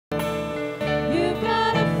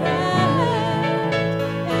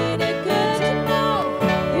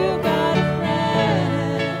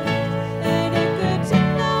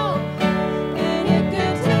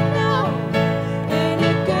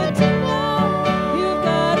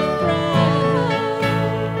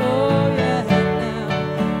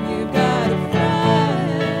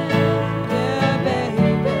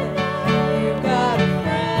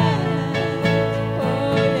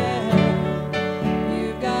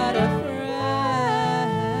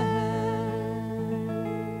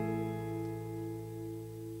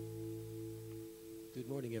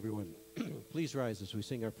Please rise as we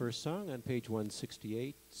sing our first song on page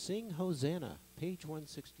 168. Sing Hosanna, page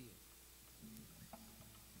 168.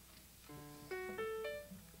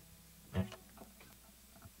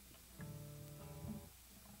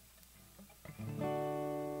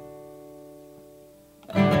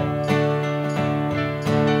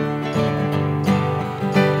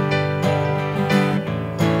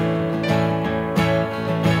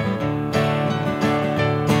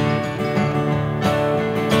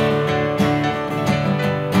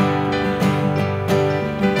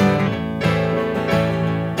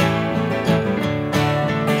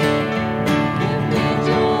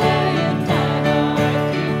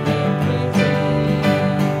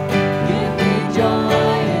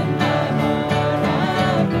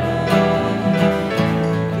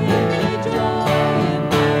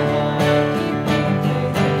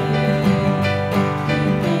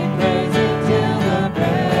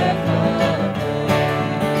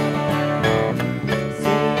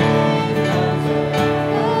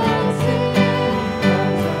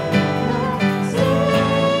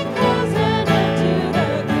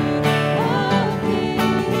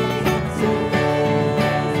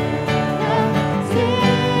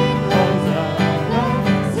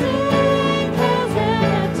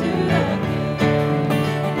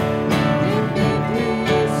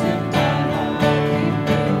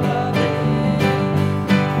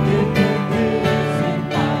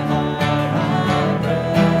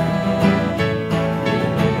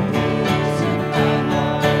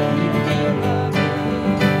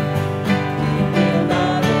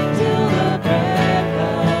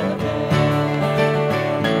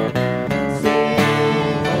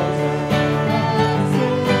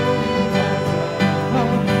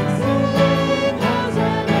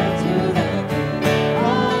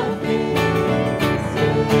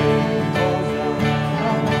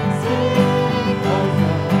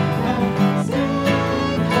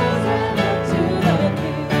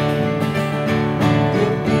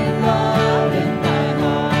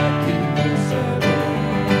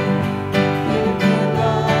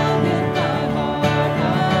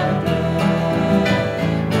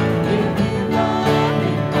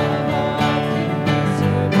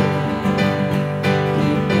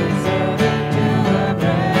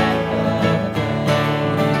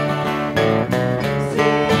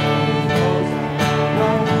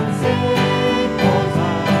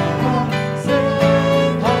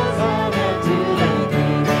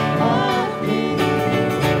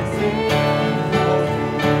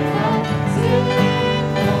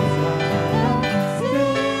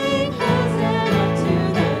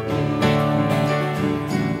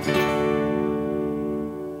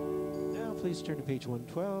 Please turn to page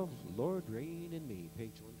 112, Lord Reign in Me,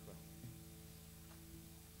 page 112.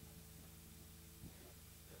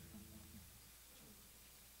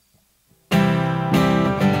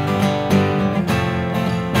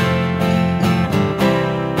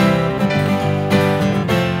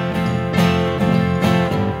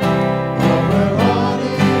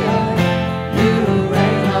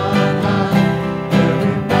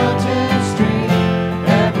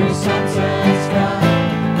 Sunset sky,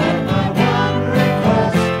 and my one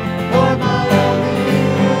request for my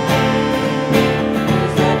only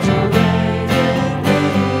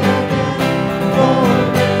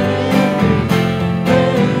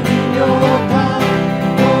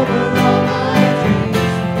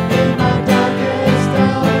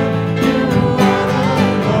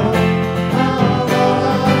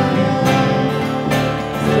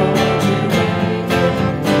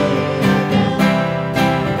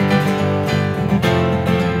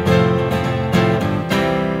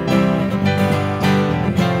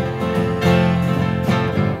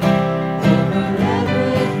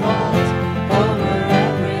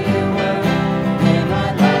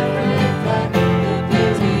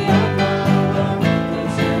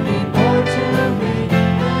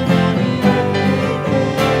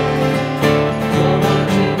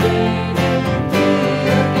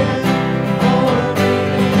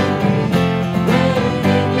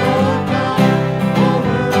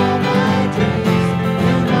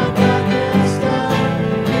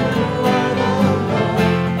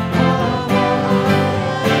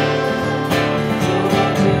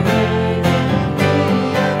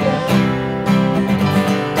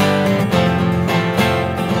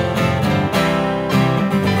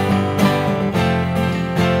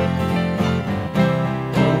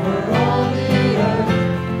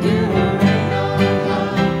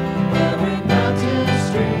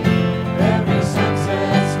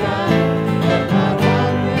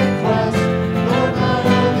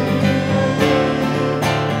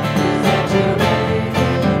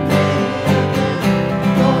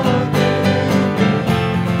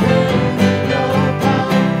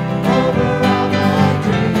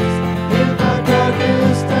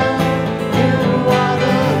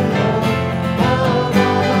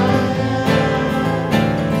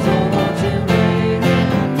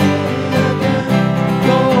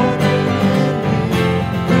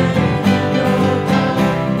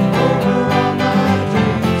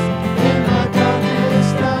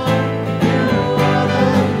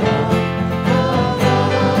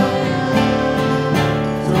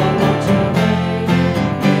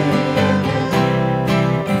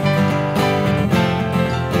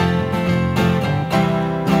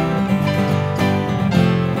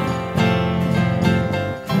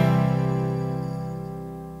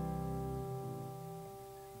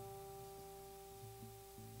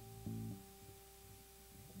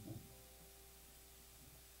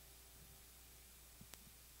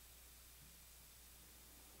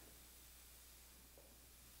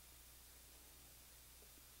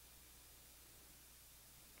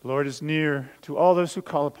Lord is near to all those who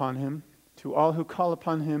call upon him, to all who call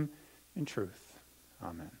upon him in truth.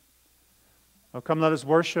 Amen. Oh, come, let us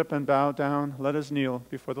worship and bow down. Let us kneel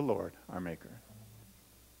before the Lord, our Maker.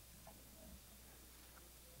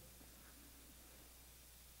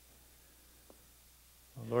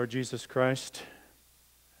 Lord Jesus Christ,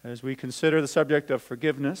 as we consider the subject of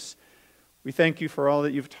forgiveness, we thank you for all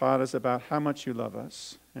that you've taught us about how much you love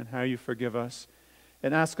us and how you forgive us,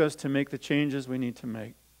 and ask us to make the changes we need to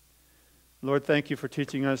make. Lord, thank you for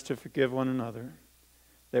teaching us to forgive one another,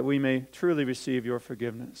 that we may truly receive your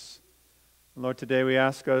forgiveness. Lord, today we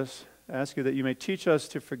ask you that you may teach us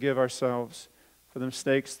to forgive ourselves for the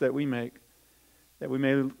mistakes that we make, that we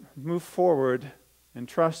may move forward and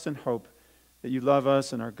trust and hope that you love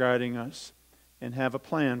us and are guiding us and have a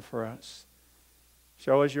plan for us.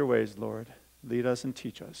 Show us your ways, Lord. Lead us and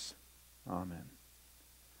teach us. Amen.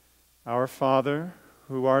 Our Father,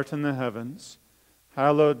 who art in the heavens,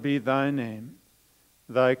 hallowed be thy name.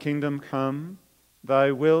 Thy kingdom come, thy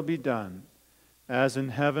will be done, as in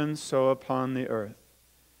heaven, so upon the earth.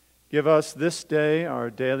 Give us this day our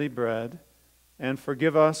daily bread, and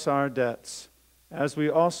forgive us our debts, as we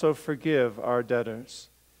also forgive our debtors.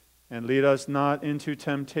 And lead us not into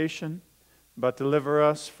temptation, but deliver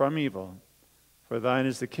us from evil. For thine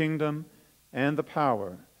is the kingdom, and the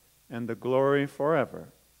power, and the glory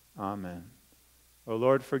forever. Amen. O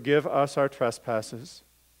Lord, forgive us our trespasses.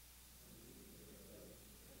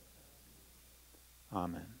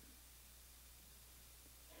 Amen.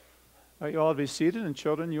 All right, you all be seated, and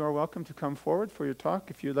children, you are welcome to come forward for your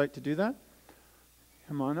talk if you'd like to do that.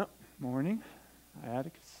 Come on up. Morning. Hi,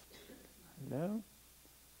 Atticus. Hello.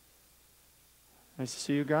 Nice to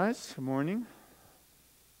see you guys. Good morning.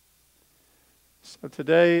 So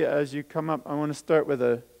today, as you come up, I want to start with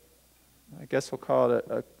I guess we'll call it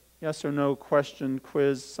a yes or no question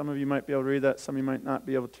quiz. Some of you might be able to read that, some of you might not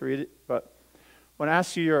be able to read it, but I want to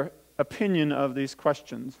ask you your opinion of these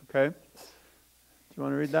questions, okay? Do you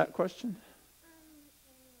want to read that question?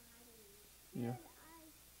 Yeah.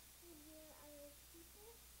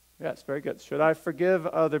 Yes, very good. Should I forgive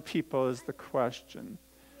other people is the question.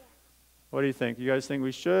 What do you think? You guys think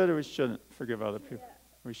we should or we shouldn't forgive other people?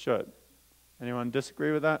 We should. Anyone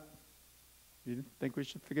disagree with that? You think we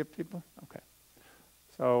should forgive people? Okay.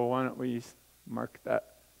 So why don't we mark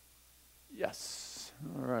that? Yes.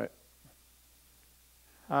 All right.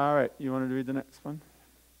 All right. You want to read the next one?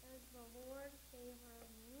 Does the Lord favor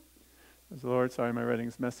me? Does the Lord, sorry, my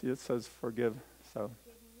writing's messy. It says forgive. So,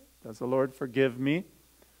 does the Lord forgive me?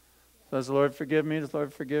 Does the Lord forgive me? Does the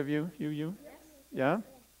Lord forgive you? You? Yes. Yeah?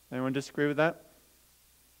 Anyone disagree with that?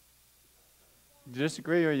 Do you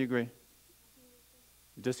disagree or you agree?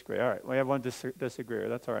 You disagree. All right. We have one disagreeer.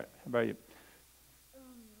 That's all right. How about you? I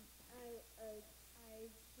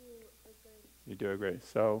do agree. You do agree.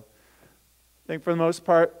 So, I think for the most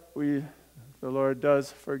part, the Lord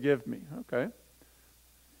does forgive me. Okay.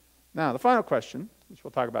 Now, the final question, which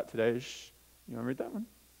we'll talk about today, is, you want to read that one?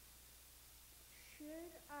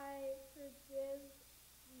 Should I forgive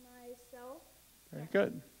myself? Very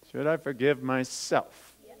good. Should I forgive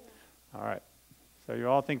myself? Yes. All right. So you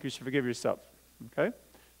all think you should forgive yourself. Okay?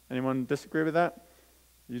 Anyone disagree with that?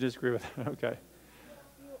 You disagree with that? Okay.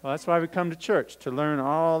 Well, that's why we come to church, to learn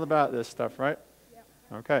all about this stuff, right?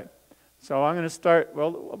 Okay. So I'm going to start,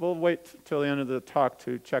 well, we'll wait till the end of the talk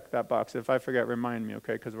to check that box. If I forget, remind me,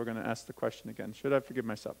 okay? Because we're going to ask the question again. Should I forgive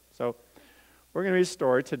myself? So we're going to read a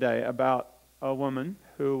story today about a woman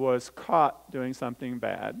who was caught doing something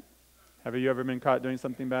bad. Have you ever been caught doing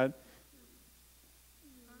something bad?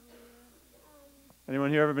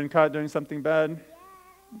 Anyone here ever been caught doing something bad?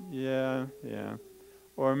 Yeah.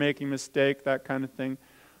 Or making a mistake, that kind of thing.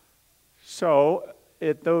 So,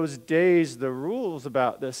 at those days, the rules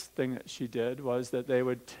about this thing that she did was that they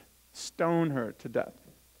would stone her to death.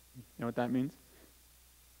 You know what that means?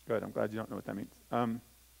 Good, I'm glad you don't know what that means.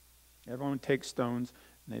 Everyone would take stones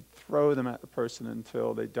and they'd throw them at the person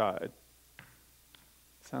until they died.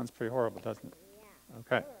 Sounds pretty horrible, doesn't it?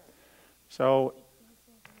 Yeah. Okay. So,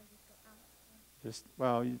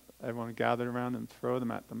 everyone would gather around and throw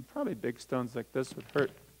them at them. Probably big stones like this would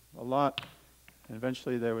hurt a lot. And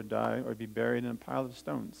eventually they would die or be buried in a pile of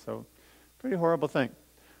stones. So, pretty horrible thing.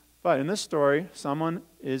 But in this story, someone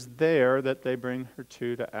is there that they bring her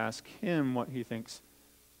to ask him what he thinks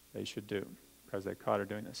they should do, because they caught her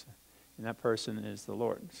doing this. And that person is the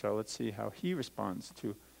Lord. So let's see how he responds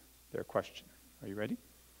to their question. Are you ready?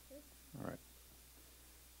 All right.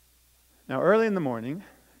 Now, early in the morning,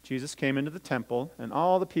 Jesus came into the temple, and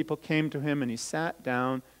all the people came to him, and he sat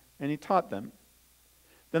down, and he taught them.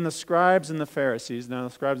 Then the scribes and the Pharisees, now the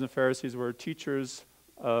scribes and Pharisees were teachers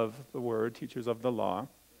of the word, teachers of the law,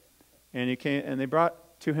 And he came, and they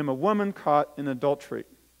brought to him a woman caught in adultery.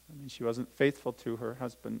 I mean, she wasn't faithful to her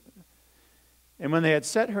husband. And when they had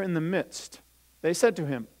set her in the midst, they said to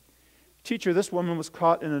him, Teacher, this woman was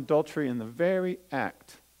caught in adultery in the very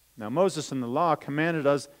act. Now Moses in the law commanded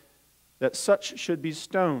us that such should be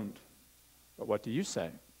stoned. But what do you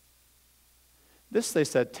say? This they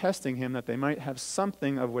said, testing him, that they might have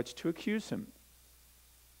something of which to accuse him.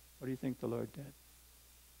 What do you think the Lord did?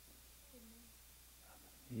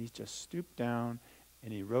 He just stooped down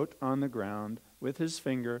and he wrote on the ground with his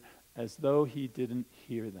finger as though he didn't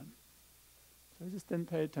hear them. So he just didn't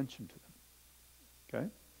pay attention to them. Okay?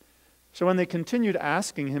 So when they continued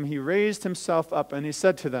asking him, he raised himself up and he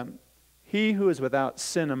said to them, He who is without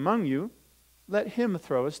sin among you, let him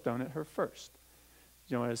throw a stone at her first.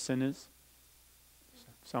 Do you know what a sin is?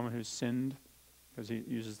 Someone who's sinned, because he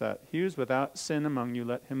uses that. He who is without sin among you,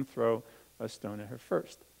 let him throw a stone at her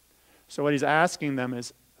first. So what he's asking them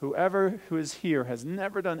is, whoever who is here has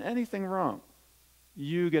never done anything wrong,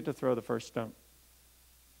 you get to throw the first stone.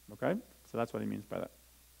 Okay? So that's what he means by that.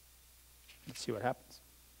 Let's see what happens.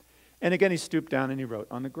 And again he stooped down and he wrote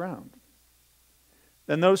on the ground.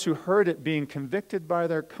 Then those who heard it being convicted by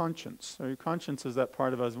their conscience. So your conscience is that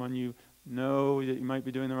part of us when you know that you might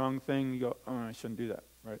be doing the wrong thing, you go, oh, I shouldn't do that,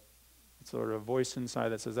 right? It's sort of a voice inside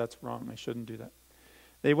that says, that's wrong, I shouldn't do that.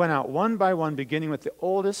 They went out one by one, beginning with the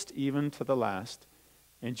oldest even to the last.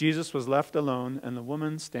 And Jesus was left alone, and the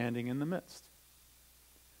woman standing in the midst.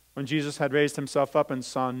 When Jesus had raised himself up and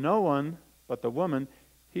saw no one but the woman,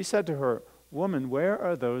 he said to her, Woman, where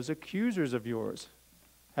are those accusers of yours?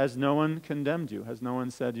 Has no one condemned you? Has no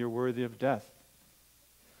one said you're worthy of death?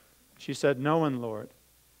 She said, No one, Lord.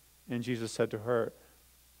 And Jesus said to her,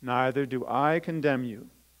 Neither do I condemn you.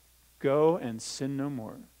 Go and sin no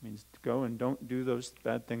more. It means go and don't do those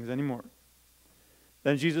bad things anymore.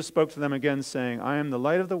 Then Jesus spoke to them again, saying, I am the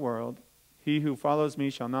light of the world. He who follows me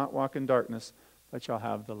shall not walk in darkness, but shall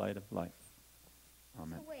have the light of life.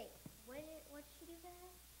 Amen. So wait, what did she do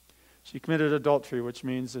that? She committed adultery, which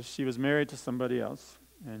means if she was married to somebody else,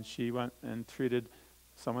 and she went and treated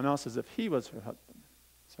someone else as if he was her husband.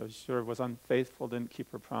 So she sort of was unfaithful, didn't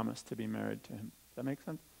keep her promise to be married to him. Does that make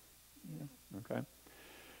sense? Yeah. Okay.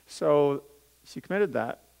 So she committed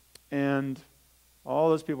that, and all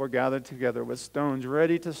those people were gathered together with stones,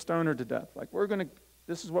 ready to stone her to death. Like,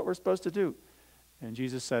 this is what we're supposed to do. And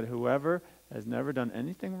Jesus said, whoever has never done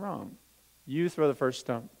anything wrong, you throw the first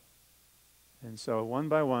stone. And so one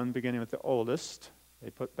by one, beginning with the oldest,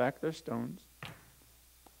 they put back their stones,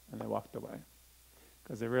 and they walked away.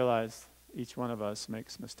 Because they realized each one of us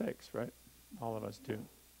makes mistakes, right? All of us do.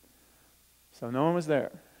 So no one was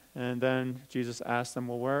there. And then Jesus asked them,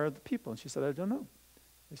 well, where are the people? And she said, I don't know.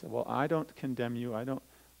 They said, well, I don't condemn you.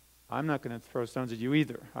 I'm not going to throw stones at you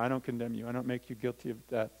either. I don't condemn you. I don't make you guilty of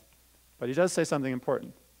death. But he does say something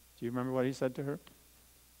important. Do you remember what he said to her?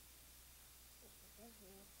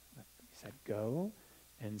 He said, go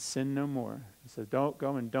and sin no more. He said, don't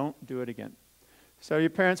go and don't do it again. So your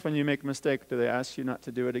parents, when you make a mistake, do they ask you not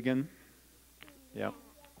to do it again? Yeah,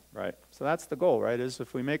 right. So that's the goal, right? Is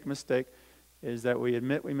if we make a mistake, is that we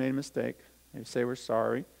admit we made a mistake, maybe say we're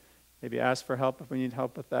sorry, maybe ask for help if we need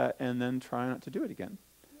help with that, and then try not to do it again.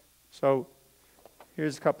 So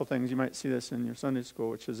here's a couple things. You might see this in your Sunday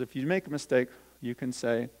school, which is if you make a mistake, you can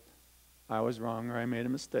say, I was wrong or I made a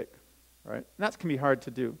mistake, right? And that can be hard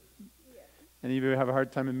to do. Yeah. Any of you have a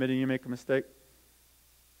hard time admitting you make a mistake?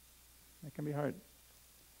 It can be hard.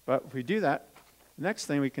 But if we do that, the next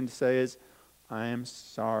thing we can say is, I am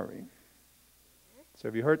sorry. So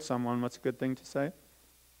if you hurt someone, what's a good thing to say?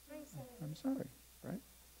 I'm sorry, right?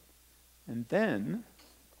 And then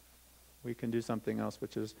we can do something else,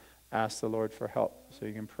 which is ask the Lord for help. So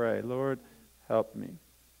you can pray, Lord, help me.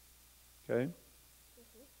 Okay?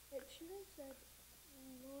 It should have said,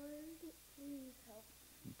 Lord, please help.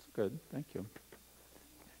 That's good. Thank you.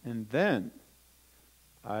 And then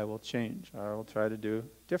I will change. I will try to do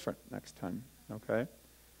different next time. Okay?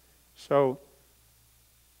 So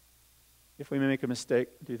if we make a mistake,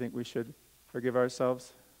 do you think we should forgive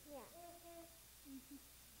ourselves? Yeah.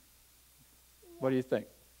 What do you think?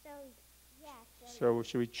 Yeah. So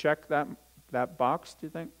should we check that box, do you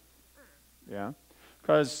think? Yeah.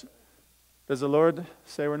 Because does the Lord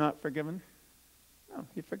say we're not forgiven? No,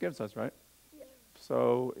 he forgives us, right? Yeah.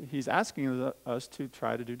 So he's asking us to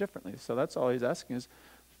try to do differently. So that's all he's asking is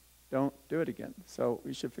don't do it again. So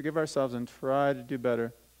we should forgive ourselves and try to do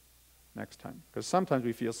better next time. Because sometimes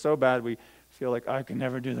we feel so bad, we feel like, I can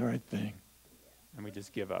never do the right thing. And we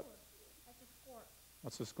just give up. That's a score.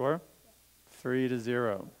 What's the score?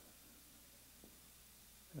 3-0.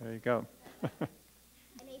 There you go. An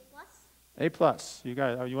A+? A plus. You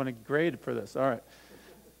got it. Oh, you want a grade for this? All right.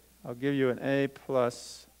 I'll give you an A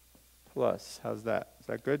plus plus. How's that? Is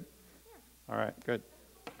that good? All right, good.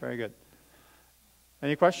 Very good.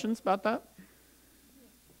 Any questions about that?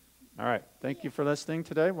 All right. Thank you for listening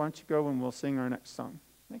today. Why don't you go and we'll sing our next song.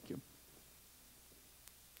 Thank you.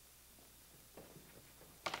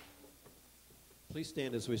 Please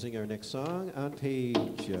stand as we sing our next song on page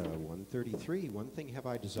 133. One Thing Have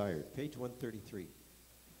I Desired. Page 133.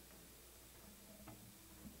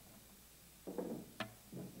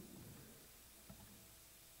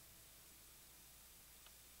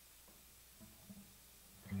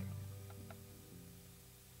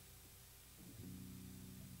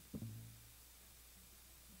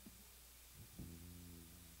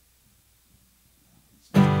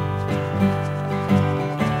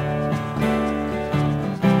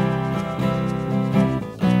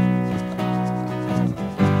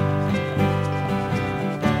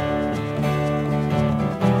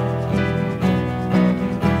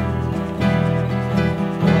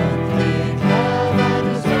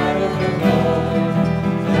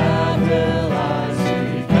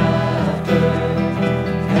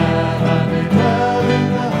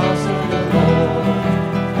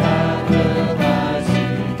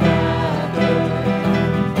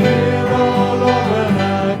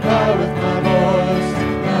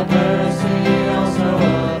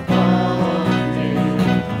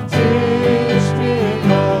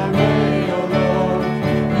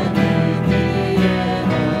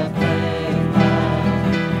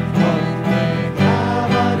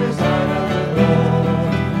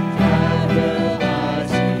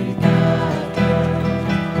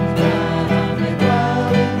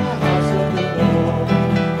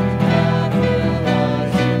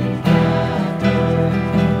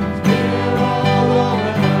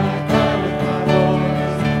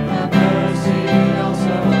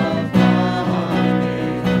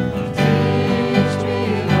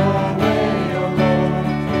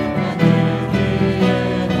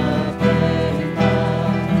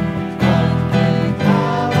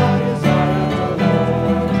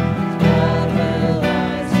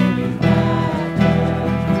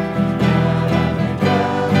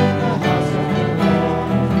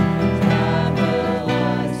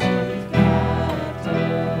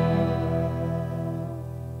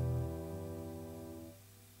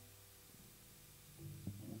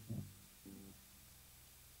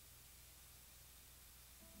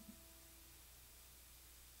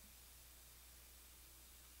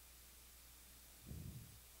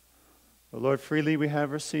 O Lord, freely we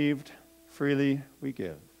have received, freely we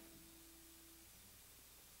give.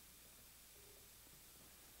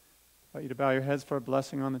 I invite you to bow your heads for a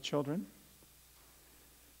blessing on the children.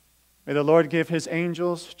 May the Lord give his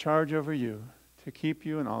angels charge over you to keep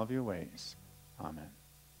you in all of your ways. Amen.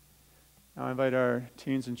 Now I invite our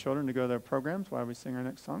teens and children to go to their programs while we sing our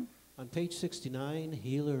next song. On page 69,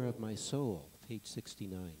 Healer of My Soul. Page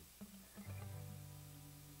 69.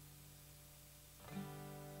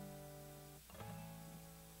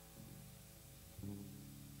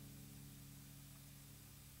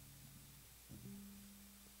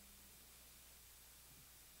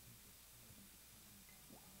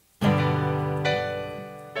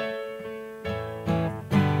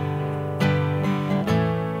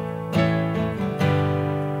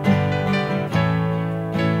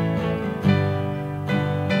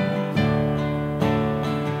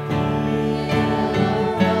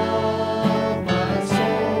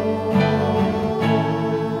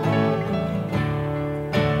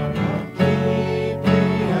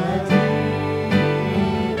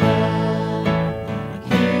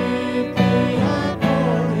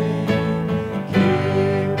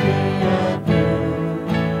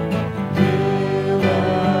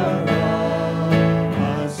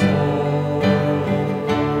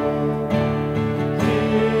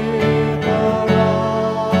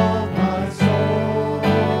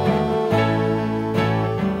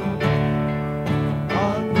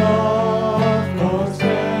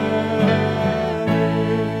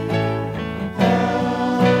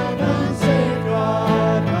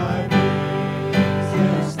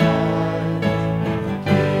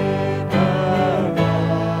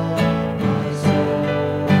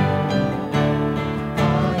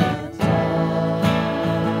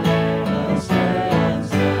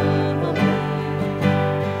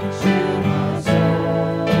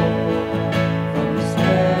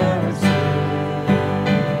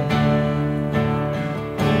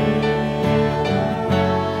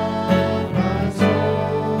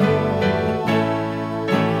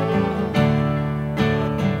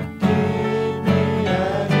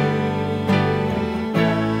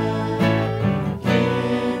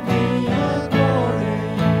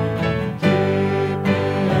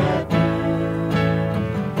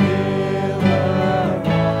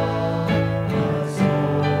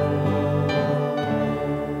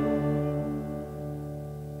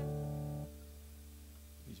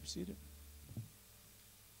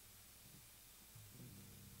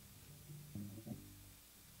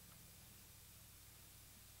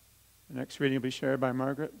 Next reading will be shared by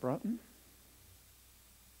Margaret Broughton.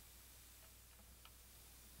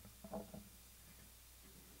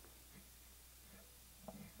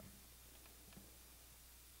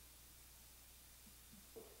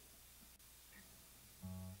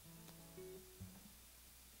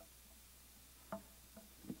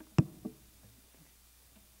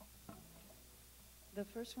 The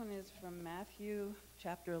first one is from Matthew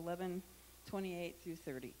chapter 11, 28 through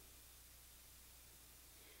 30.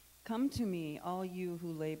 Come to me, all you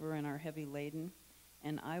who labor and are heavy laden,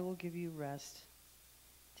 and I will give you rest.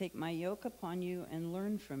 Take my yoke upon you and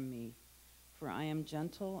learn from me, for I am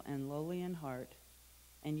gentle and lowly in heart,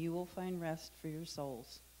 and you will find rest for your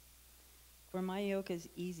souls. For my yoke is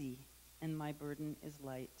easy and my burden is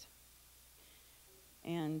light.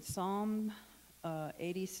 And Psalm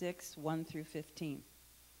 86, 1 through 15.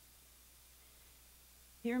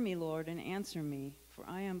 Hear me, Lord, and answer me, for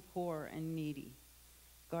I am poor and needy.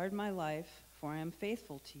 Guard my life, for I am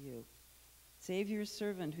faithful to you. Save your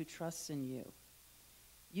servant who trusts in you.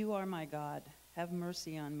 You are my God. Have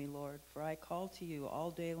mercy on me, Lord, for I call to you all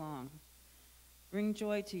day long. Bring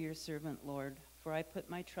joy to your servant, Lord, for I put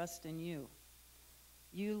my trust in you.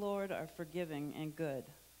 You, Lord, are forgiving and good,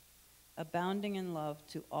 abounding in love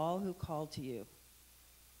to all who call to you.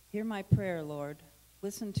 Hear my prayer, Lord.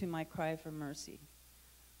 Listen to my cry for mercy.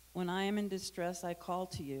 When I am in distress, I call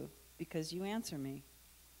to you, because you answer me.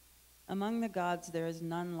 Among the gods there is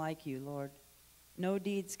none like you, Lord. No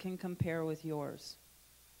deeds can compare with yours.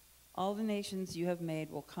 All the nations you have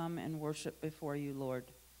made will come and worship before you,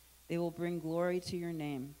 Lord. They will bring glory to your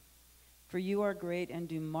name. For you are great and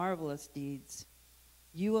do marvelous deeds.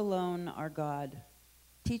 You alone are God.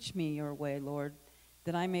 Teach me your way, Lord,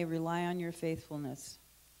 that I may rely on your faithfulness.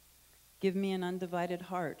 Give me an undivided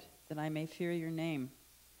heart, that I may fear your name.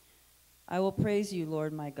 I will praise you,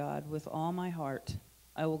 Lord my God, with all my heart.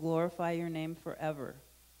 I will glorify your name forever.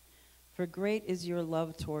 For great is your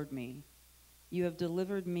love toward me. You have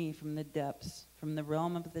delivered me from the depths, from the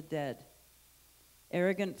realm of the dead.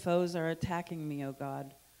 Arrogant foes are attacking me, O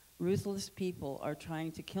God. Ruthless people are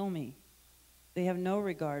trying to kill me. They have no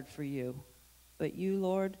regard for you. But you,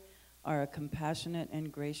 Lord, are a compassionate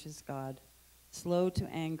and gracious God, slow to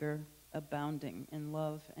anger, abounding in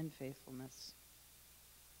love and faithfulness.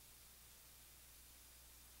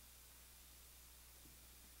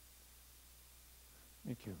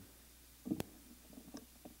 Thank you.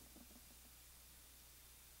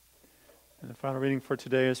 And the final reading for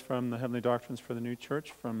today is from the Heavenly Doctrines for the New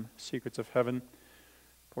Church, from Secrets of Heaven,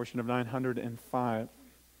 portion of 905.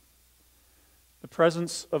 The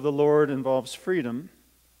presence of the Lord involves freedom,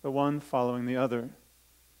 the one following the other.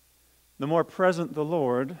 The more present the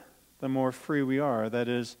Lord, the more free we are. That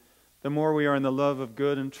is, the more we are in the love of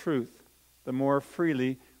good and truth, the more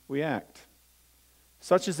freely we act.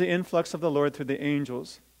 Such is the influx of the Lord through the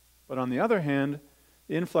angels. But on the other hand,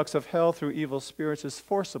 the influx of hell through evil spirits is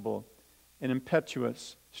forcible and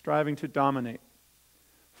impetuous, striving to dominate.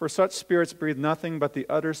 For such spirits breathe nothing but the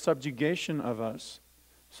utter subjugation of us,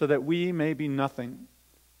 so that we may be nothing,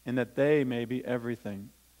 and that they may be everything.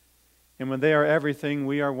 And when they are everything,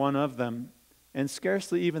 we are one of them, and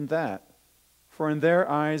scarcely even that, for in their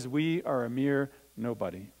eyes we are a mere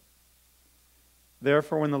nobody.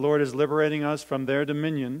 Therefore, when the Lord is liberating us from their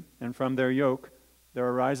dominion and from their yoke, there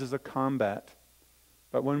arises a combat.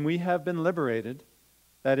 But when we have been liberated,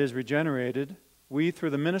 that is, regenerated, we,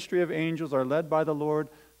 through the ministry of angels, are led by the Lord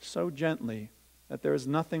so gently that there is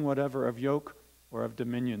nothing whatever of yoke or of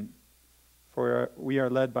dominion. For we are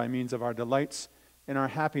led by means of our delights and our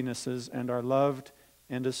happinesses, and are loved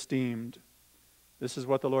and esteemed. This is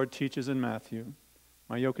what the Lord teaches in Matthew.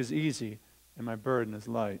 My yoke is easy and my burden is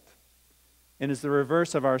light. And is the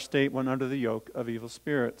reverse of our state when under the yoke of evil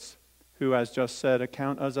spirits, who, as just said,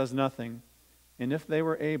 account us as nothing, and if they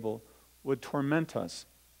were able, would torment us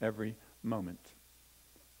every moment.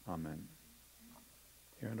 Amen.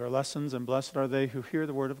 Here end our lessons, and blessed are they who hear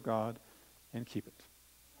the word of God and keep it.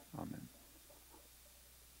 Amen.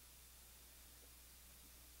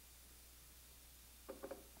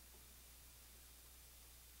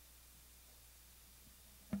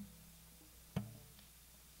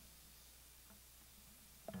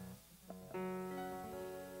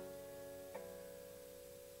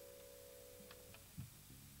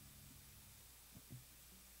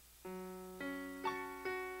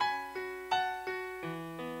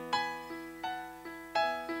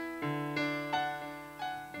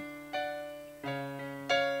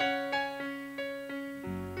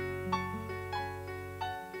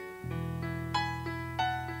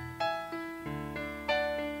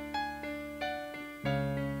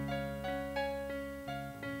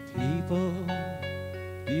 People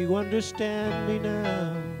Do you understand me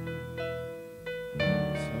now?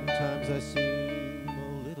 Sometimes I seem a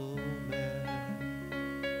little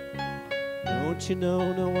mad. Don't you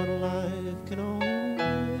know no one alive can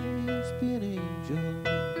always be an angel?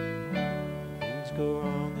 Things go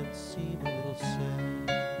wrong and seem a little sad.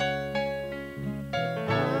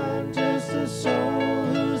 I'm just a soul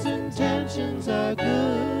whose intentions are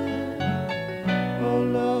good. Oh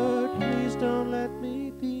Lord, please don't let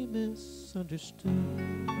me be misunderstood.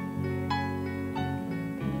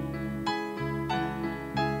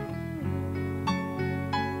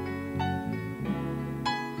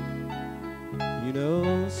 You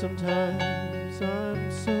know, sometimes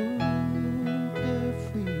I'm so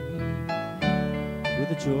carefree,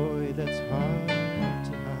 with a joy that's hard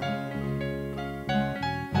to hide.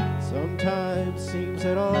 Sometimes seems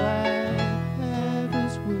that all I have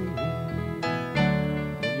is worry,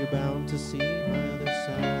 and you're bound to see my other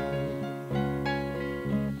side.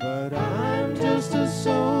 But I'm just a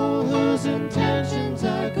soul whose intentions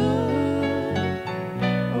are good.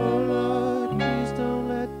 Oh Lord, please don't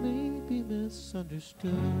let me be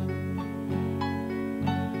misunderstood.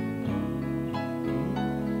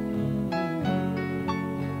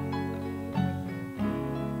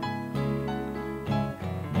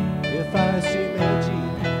 If I seem edgy,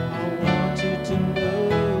 I want you to know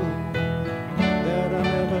that I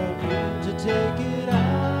never mean to take it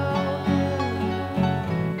out.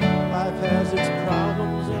 Life has its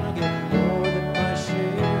problems and I get more than my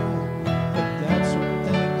share. But that's one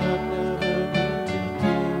thing I never mean to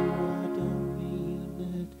do. I don't mean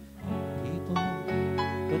it, people.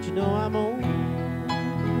 Don't you know I'm only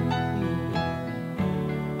human?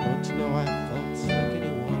 Don't you know I felt like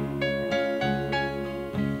anyone?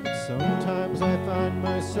 Sometimes I find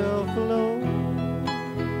myself alone,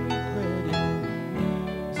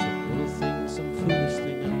 regretting some little thing, some foolish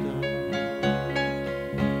thing I've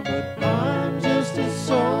done. But I'm just a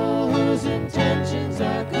soul whose intentions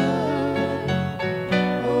are good.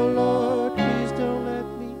 Oh Lord, please don't let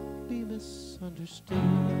me be misunderstood.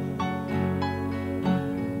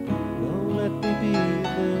 Don't let me be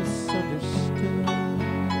misunderstood.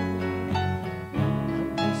 I'm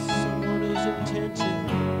just someone whose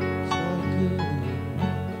intentions are good.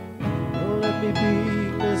 Don't let me be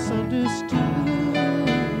misunderstood.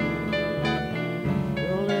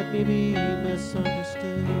 Don't let me be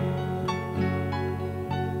misunderstood.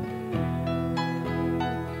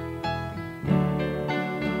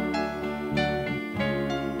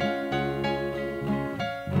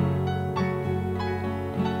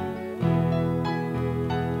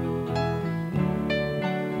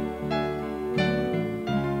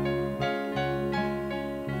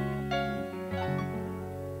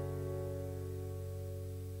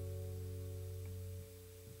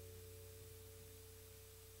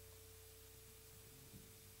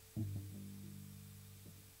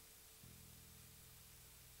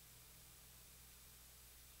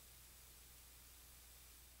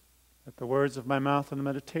 Let the words of my mouth and the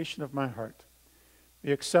meditation of my heart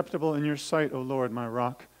be acceptable in your sight, O Lord, my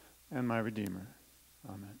rock and my redeemer.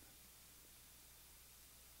 Amen.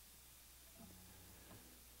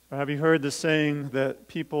 So have you heard the saying that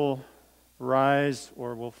people rise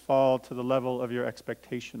or will fall to the level of your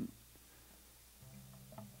expectation?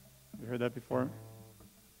 Have you heard that before?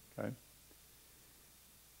 Okay.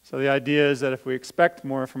 So the idea is that if we expect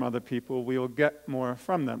more from other people, we will get more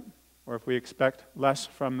from them. Or if we expect less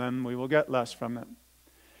from them, we will get less from them.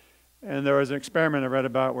 And there was an experiment I read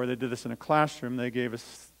about where they did this in a classroom. They gave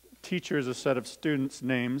us teachers a set of students'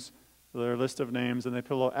 names, their list of names, and they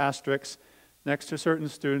put a little asterisk next to certain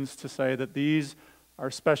students to say that these are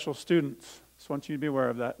special students. Just want you to be aware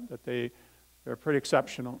of that they're pretty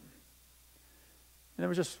exceptional. And it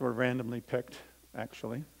was just sort of randomly picked,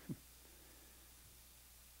 actually.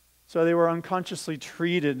 So they were unconsciously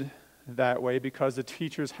treated that way because the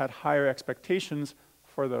teachers had higher expectations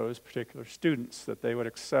for those particular students, that they would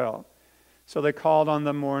excel. So they called on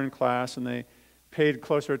them more in class, and they paid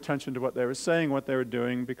closer attention to what they were saying, what they were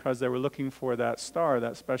doing, because they were looking for that star,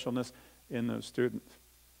 that specialness in those students.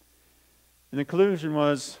 And the conclusion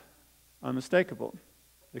was unmistakable.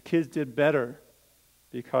 The kids did better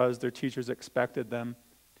because their teachers expected them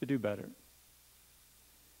to do better.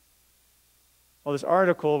 Well, this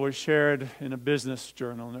article was shared in a business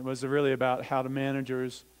journal, and it was really about how do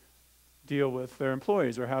managers deal with their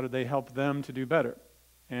employees, or how do they help them to do better.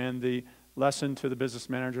 And the lesson to the business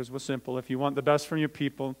managers was simple. If you want the best from your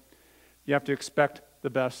people, you have to expect the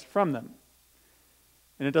best from them.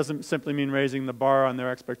 And it doesn't simply mean raising the bar on their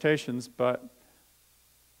expectations, but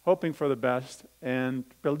hoping for the best and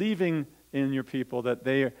believing in your people that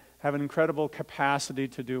they have an incredible capacity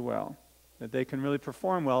to do well. that they can really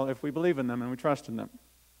perform well if we believe in them and we trust in them.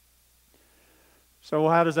 So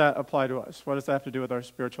how does that apply to us? What does that have to do with our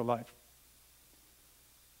spiritual life?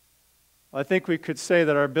 Well, I think we could say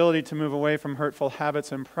that our ability to move away from hurtful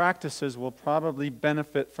habits and practices will probably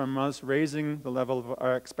benefit from us raising the level of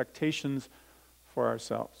our expectations for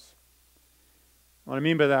ourselves. What I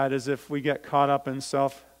mean by that is if we get caught up in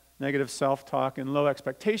negative self-talk and low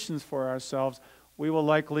expectations for ourselves, we will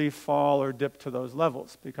likely fall or dip to those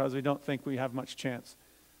levels because we don't think we have much chance.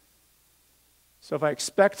 So if I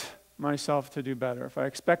expect myself to do better, if I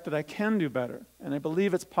expect that I can do better, and I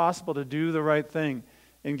believe it's possible to do the right thing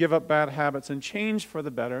and give up bad habits and change for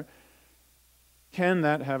the better, can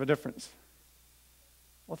that have a difference?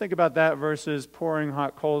 Well, think about that versus pouring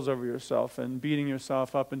hot coals over yourself and beating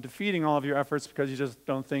yourself up and defeating all of your efforts because you just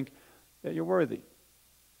don't think that you're worthy.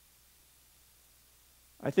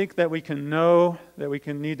 I think that we can know that we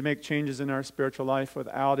can need to make changes in our spiritual life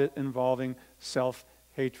without it involving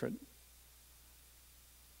self-hatred.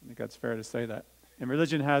 I think that's fair to say that. And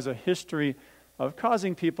religion has a history of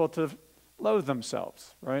causing people to loathe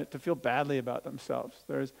themselves, right? To feel badly about themselves.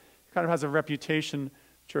 It kind of has a reputation,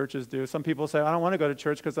 churches do. Some people say, I don't want to go to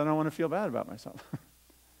church because I don't want to feel bad about myself.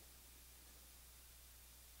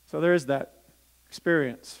 So there is that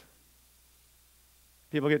experience.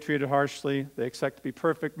 People get treated harshly. They expect to be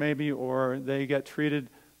perfect maybe, or they get treated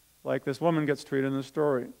like this woman gets treated in the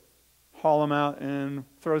story. Haul them out and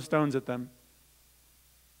throw stones at them.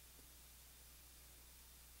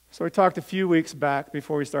 So we talked a few weeks back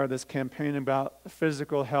before we started this campaign about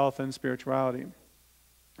physical health and spirituality.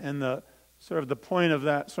 And the point of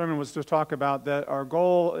that sermon was to talk about that our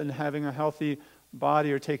goal in having a healthy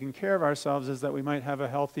body or taking care of ourselves is that we might have a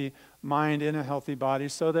healthy mind in a healthy body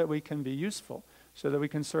so that we can be useful, so that we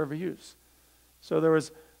can serve a use. So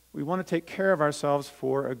we want to take care of ourselves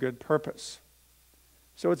for a good purpose.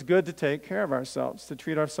 So it's good to take care of ourselves, to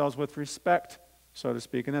treat ourselves with respect, so to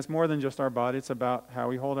speak. And that's more than just our body. It's about how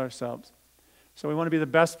we hold ourselves. So we want to be the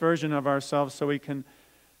best version of ourselves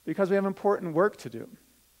because we have important work to do,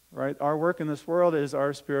 right? Our work in this world is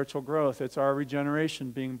our spiritual growth. It's our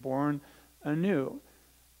regeneration, being born anew.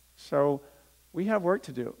 So we have work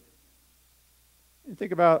to do. And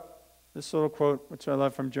think about this little quote, which I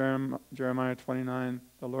love from Jeremiah 29.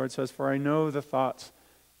 The Lord says, "For I know the thoughts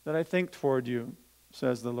that I think toward you,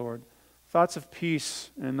 says the Lord, thoughts of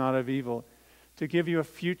peace and not of evil, to give you a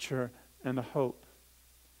future and a hope."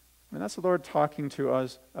 And that's the Lord talking to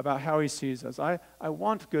us about how he sees us. I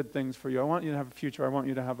want good things for you. I want you to have a future. I want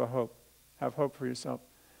you to have a hope. Have hope for yourself.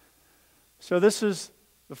 So this is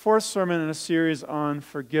the fourth sermon in a series on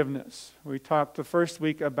forgiveness. We talked the first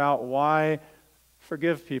week about why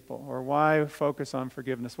forgive people, or why focus on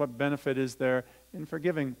forgiveness. What benefit is there in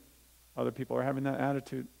forgiving other people or having that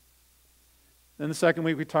attitude? Then the second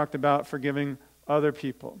week we talked about forgiving other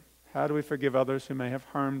people. How do we forgive others who may have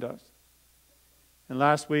harmed us? And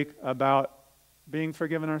last week about being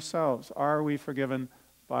forgiven ourselves. Are we forgiven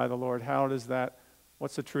by the Lord?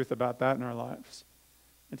 What's the truth about that in our lives?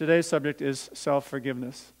 And today's subject is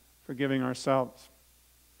self-forgiveness, forgiving ourselves.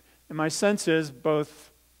 And my sense is,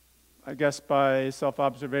 both, I guess, by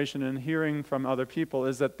self-observation and hearing from other people,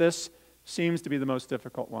 is that this seems to be the most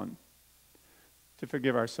difficult one, to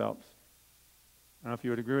forgive ourselves. I don't know if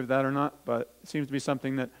you would agree with that or not, but it seems to be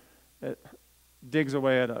something that digs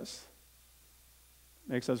away at us,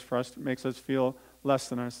 makes us frustrated, makes us feel less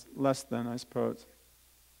than, I suppose.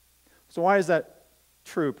 So why is that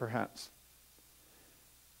true, perhaps?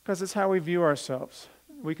 Because it's how we view ourselves.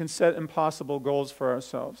 We can set impossible goals for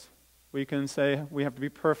ourselves. We can say we have to be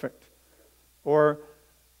perfect. Or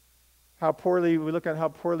we look at how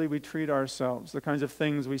poorly we treat ourselves, the kinds of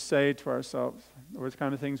things we say to ourselves, or the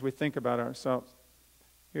kind of things we think about ourselves.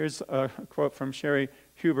 Here's a quote from Sherry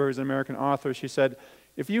Huber, who's an American author. She said,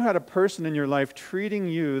 "If you had a person in your life treating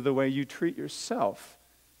you the way you treat yourself,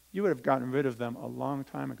 you would have gotten rid of them a long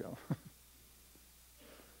time ago."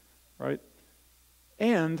 Right?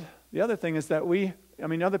 And the other thing is that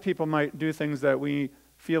other people might do things that we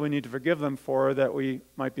feel we need to forgive them for, that we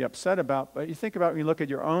might be upset about. But you think about when you look at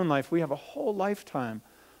your own life, we have a whole lifetime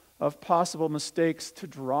of possible mistakes to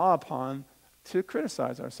draw upon, to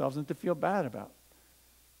criticize ourselves and to feel bad about.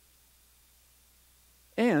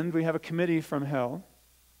 And we have a committee from hell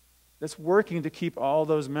that's working to keep all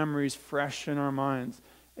those memories fresh in our minds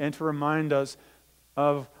and to remind us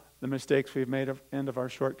of the mistakes we've made and of our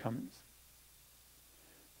shortcomings.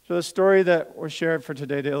 So the story that was shared for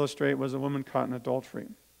today to illustrate was a woman caught in adultery.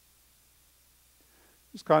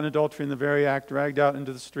 She was caught in adultery in the very act, dragged out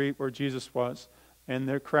into the street where Jesus was, and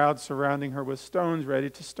their crowd surrounding her with stones ready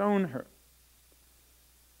to stone her.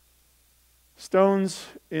 Stones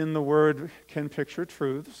in the Word can picture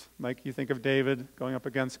truths, like you think of David going up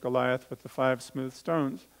against Goliath with the 5 smooth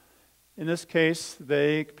stones. In this case,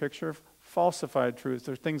 they picture falsified truths.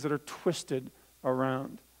 They're things that are twisted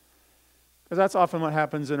around. Because that's often what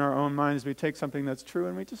happens in our own minds. We take something that's true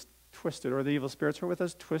and we just twist it, or the evil spirits who are with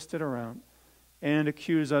us twist it around and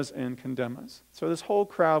accuse us and condemn us. So this whole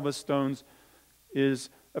crowd with stones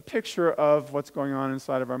is a picture of what's going on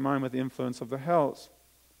inside of our mind with the influence of the hells.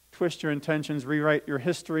 Twist your intentions, rewrite your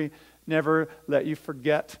history, never let you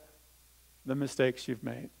forget the mistakes you've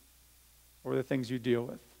made or the things you deal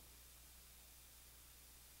with.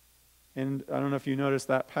 And I don't know if you noticed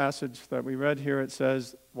that passage that we read here. It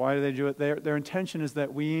says, why do they do it? Their intention is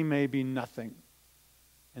that we may be nothing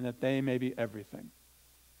and that they may be everything.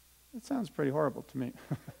 It sounds pretty horrible to me.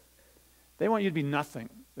 They want you to be nothing.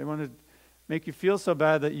 They want to make you feel so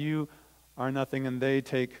bad that you are nothing and they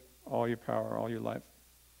take all your power, all your life.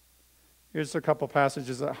 Here's a couple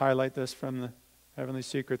passages that highlight this from the Heavenly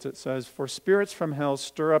Secrets. It says, for spirits from hell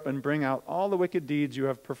stir up and bring out all the wicked deeds you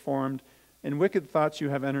have performed and wicked thoughts you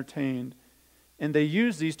have entertained, and they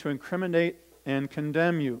use these to incriminate and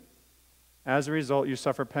condemn you. As a result, you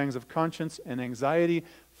suffer pangs of conscience, and anxiety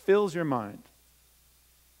fills your mind.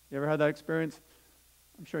 You ever had that experience?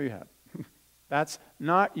 I'm sure you have. That's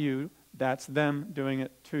not you, that's them doing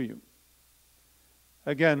it to you.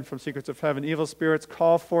 Again, from Secrets of Heaven, evil spirits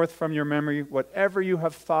call forth from your memory whatever you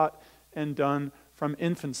have thought and done from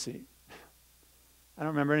infancy. I don't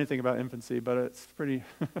remember anything about infancy, but it's pretty...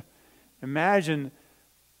 Imagine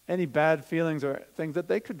any bad feelings or things that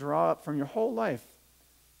they could draw up from your whole life.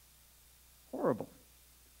 Horrible.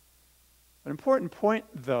 An important point,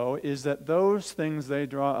 though, is that those things they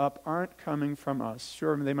draw up aren't coming from us.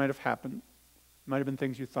 Sure, they might have happened. It might have been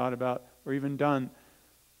things you thought about or even done.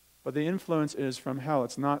 But the influence is from hell.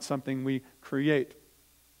 It's not something we create.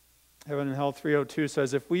 Heaven and Hell 302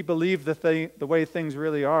 says, if we believe the way things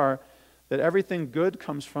really are, that everything good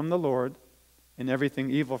comes from the Lord and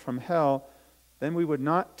everything evil from hell, then we would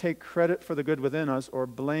not take credit for the good within us or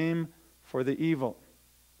blame for the evil.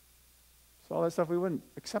 So all that stuff, we wouldn't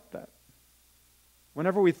accept that.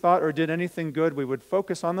 Whenever we thought or did anything good, we would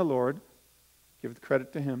focus on the Lord, give the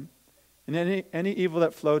credit to Him, and any evil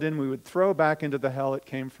that flowed in, we would throw back into the hell it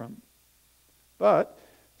came from. But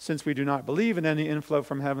since we do not believe in any inflow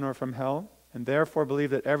from heaven or from hell, and therefore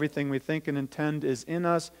believe that everything we think and intend is in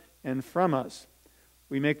us and from us,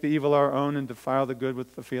 we make the evil our own and defile the good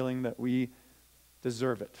with the feeling that we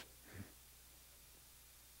deserve it.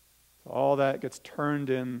 So all that gets turned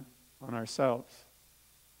in on ourselves.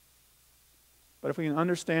 But if we can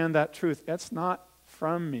understand that truth, it's not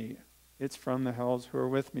from me. It's from the hells who are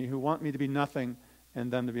with me, who want me to be nothing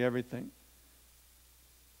and them to be everything.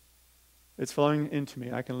 It's flowing into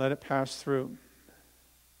me. I can let it pass through.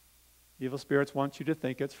 Evil spirits want you to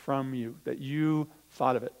think it's from you, that you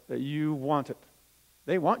thought of it, that you want it.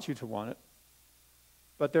 They want you to want it,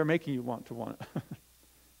 but they're making you want it.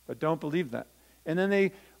 But don't believe that. And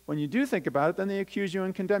then when you do think about it, then they accuse you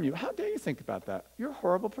and condemn you. How dare you think about that? You're a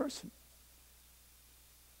horrible person.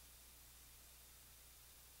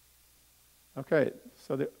 Okay,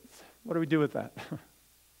 so what do we do with that?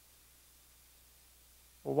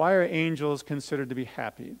 Well, why are angels considered to be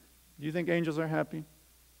happy? Do you think angels are happy?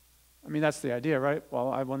 I mean, that's the idea, right?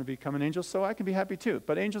 Well, I want to become an angel, so I can be happy too.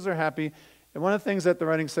 But angels are happy, and one of the things that the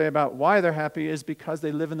writings say about why they're happy is because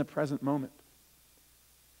they live in the present moment.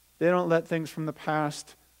 They don't let things from the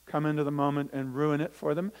past come into the moment and ruin it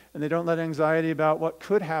for them, and they don't let anxiety about what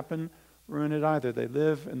could happen ruin it either. They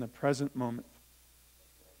live in the present moment.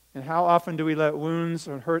 And how often do we let wounds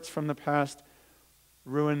or hurts from the past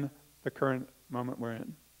ruin the current moment we're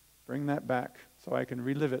in? Bring that back so I can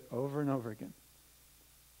relive it over and over again.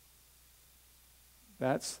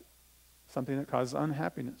 That's something that causes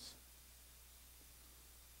unhappiness.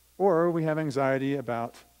 Or we have anxiety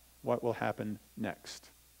about what will happen next.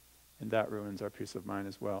 And that ruins our peace of mind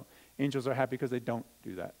as well. Angels are happy because they don't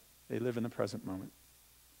do that. They live in the present moment.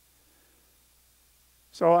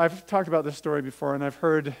 So I've talked about this story before, and I've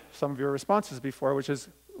heard some of your responses before, which is,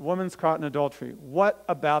 woman's caught in adultery. What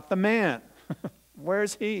about the man?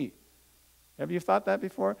 Where's he? Have you thought that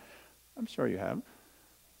before? I'm sure you have.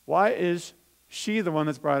 Why is she the one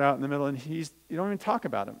that's brought out in the middle, and you don't even talk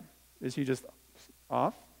about him? Is he just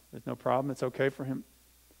off? There's no problem. It's okay for him.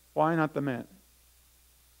 Why not the man?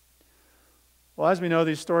 Well, as we know,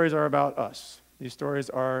 these stories are about us. These stories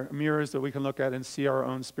are mirrors that we can look at and see our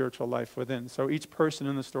own spiritual life within. So each person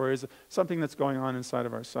in the story is something that's going on inside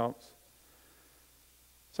of ourselves.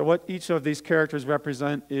 So what each of these characters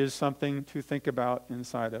represent is something to think about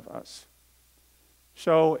inside of us.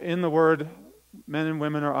 So in the Word, men and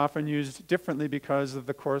women are often used differently because of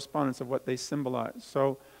the correspondence of what they symbolize.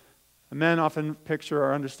 So men often picture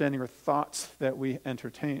our understanding or thoughts that we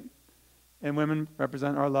entertain, and women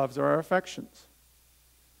represent our loves or our affections.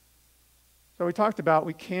 So we talked about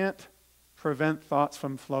we can't prevent thoughts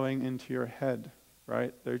from flowing into your head,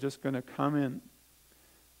 right? They're just going to come in.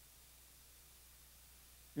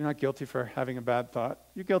 You're not guilty for having a bad thought.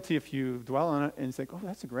 You're guilty if you dwell on it and think, oh,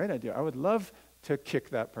 that's a great idea. I would love to kick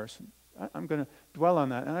that person. I'm going to dwell on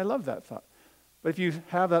that, and I love that thought. But if you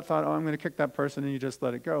have that thought, oh, I'm going to kick that person, and you just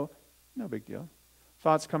let it go, no big deal.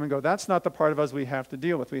 Thoughts come and go. That's not the part of us we have to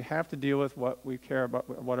deal with. We have to deal with what we care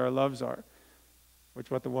about, what our loves are, which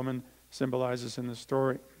is what the woman symbolizes in the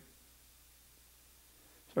story.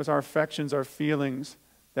 So it's our affections, our feelings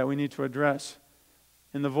that we need to address.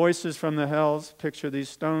 And the voices from the hells picture these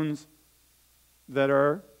stones that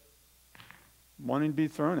are wanting to be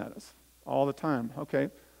thrown at us all the time. Okay,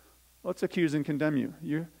 let's accuse and condemn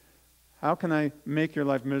you. How can I make your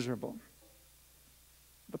life miserable?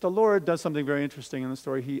 But the Lord does something very interesting in the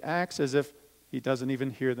story. He acts as if he doesn't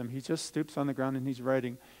even hear them. He just stoops on the ground and he's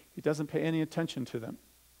writing. He doesn't pay any attention to them.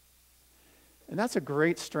 And that's a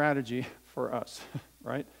great strategy for us,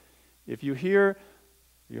 right? If you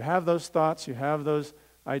have those thoughts, you have those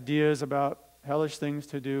ideas about hellish things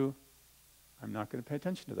to do, I'm not going to pay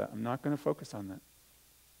attention to that. I'm not going to focus on that.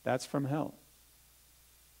 That's from hell.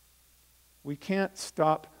 We can't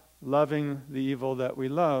stop loving the evil that we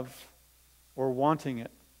love or wanting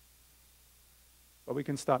it. But we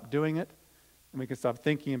can stop doing it, and we can stop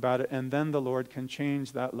thinking about it, and then the Lord can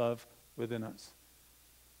change that love within us.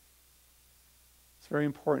 It's very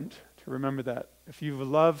important to remember that. If you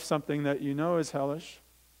love something that you know is hellish,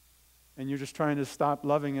 and you're just trying to stop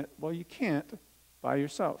loving it, well, you can't by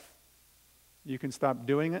yourself. You can stop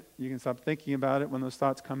doing it, you can stop thinking about it when those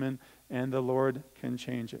thoughts come in, and the Lord can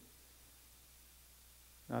change it.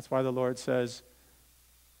 That's why the Lord says,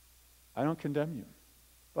 I don't condemn you,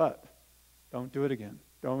 but don't do it again.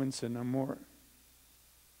 Don't sin no more.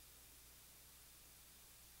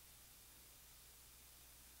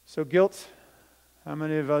 So guilt, how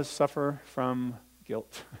many of us suffer from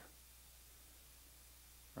guilt?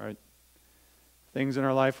 Right? Things in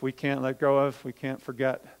our life we can't let go of, we can't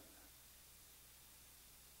forget.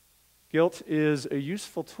 Guilt is a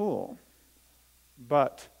useful tool,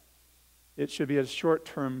 but it should be a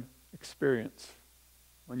short-term experience.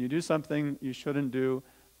 When you do something you shouldn't do,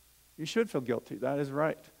 you should feel guilty. That is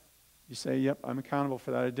right. You say, yep, I'm accountable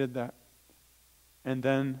for that. I did that. And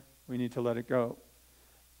then we need to let it go.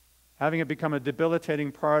 Having it become a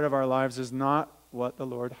debilitating part of our lives is not what the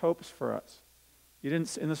Lord hopes for us. In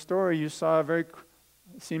the story, you saw a very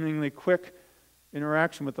seemingly quick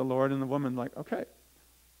interaction with the Lord and the woman, like, okay,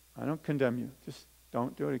 I don't condemn you. Just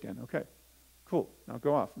don't do it again. Okay, cool. Now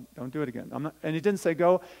go off. Don't do it again. And he didn't say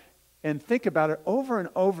go and think about it over and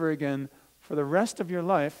over again for the rest of your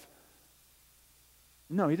life.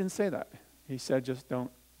 No, he didn't say that. He said just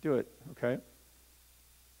don't do it, okay?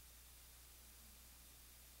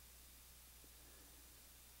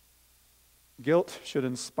 Guilt should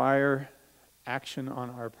inspire action on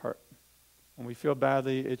our part. When we feel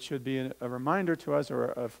badly, it should be a reminder to us,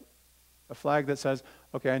 or a flag that says,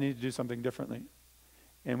 okay, I need to do something differently.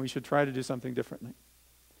 And we should try to do something differently.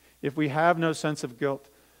 If we have no sense of guilt,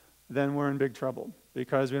 then we're in big trouble,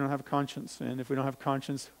 because we don't have a conscience. And if we don't have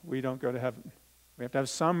conscience, we don't go to heaven. We have to have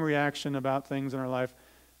some reaction about things in our life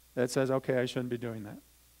that says, okay, I shouldn't be doing that.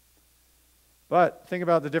 But think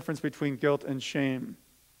about the difference between guilt and shame.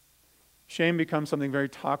 Shame becomes something very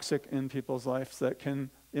toxic in people's lives that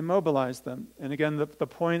can immobilize them. And again, the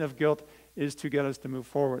point of guilt is to get us to move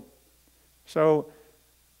forward. So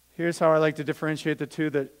here's how I like to differentiate the two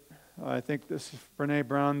that I think Brene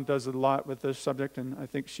Brown does a lot with this subject, and I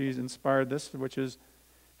think she's inspired this, which is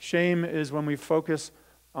shame is when we focus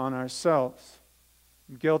on ourselves.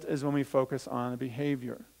 Guilt is when we focus on a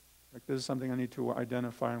behavior. Like, this is something I need to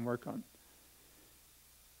identify and work on.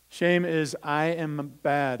 Shame is, I am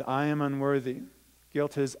bad, I am unworthy.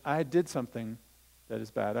 Guilt is, I did something that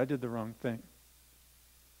is bad, I did the wrong thing.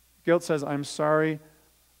 Guilt says, I'm sorry,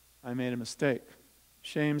 I made a mistake.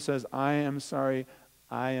 Shame says, I am sorry,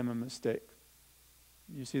 I am a mistake.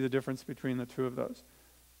 You see the difference between the two of those.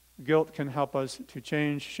 Guilt can help us to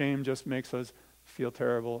change. Shame just makes us feel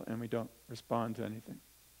terrible and we don't respond to anything.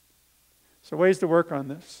 So ways to work on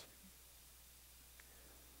this.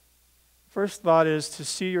 First thought is to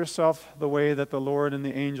see yourself the way that the Lord and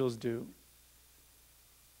the angels do.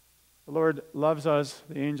 The Lord loves us.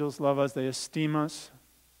 The angels love us. They esteem us.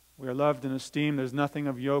 We are loved and esteemed. There's nothing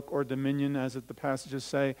of yoke or dominion, as the passages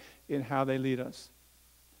say, in how they lead us.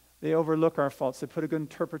 They overlook our faults. They put a good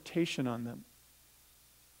interpretation on them.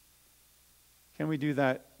 Can we do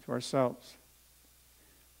that to ourselves?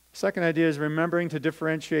 Second idea is remembering to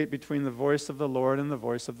differentiate between the voice of the Lord and the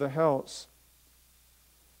voice of the hells.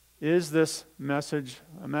 Is this message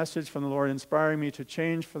a message from the Lord inspiring me to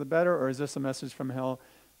change for the better, or is this a message from hell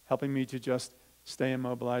helping me to just stay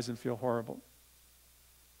immobilized and feel horrible?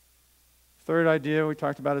 Third idea we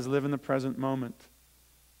talked about is live in the present moment.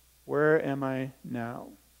 Where am I now?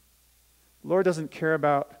 The Lord doesn't care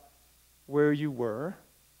about where you were.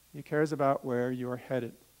 He cares about where you are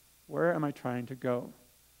headed. Where am I trying to go?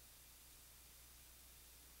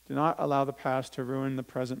 Do not allow the past to ruin the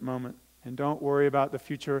present moment. And don't worry about the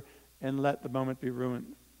future and let the moment be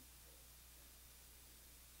ruined.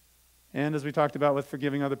 And as we talked about with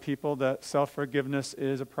forgiving other people, that self-forgiveness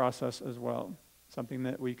is a process as well. Something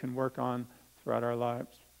that we can work on throughout our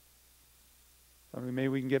lives. Something maybe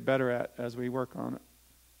we can get better at as we work on it.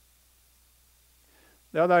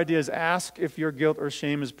 The other idea is ask if your guilt or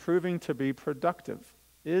shame is proving to be productive.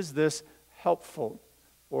 Is this helpful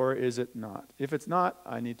or is it not? If it's not,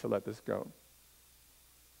 I need to let this go.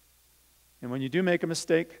 And when you do make a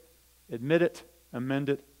mistake, admit it, amend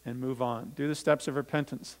it, and move on. Do the steps of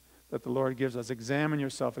repentance that the Lord gives us. Examine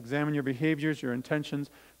yourself. Examine your behaviors, your intentions,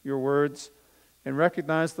 your words, and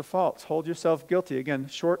recognize the faults. Hold yourself guilty. Again,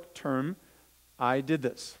 short term, I did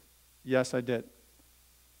this. Yes, I did.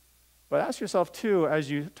 But ask yourself, too,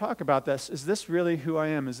 as you talk about this, is this really who I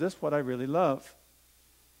am? Is this what I really love?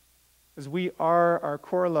 Because we are our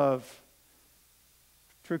core love.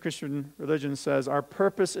 True Christian religion says our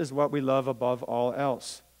purpose is what we love above all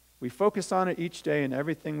else. We focus on it each day in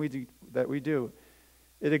everything that we do.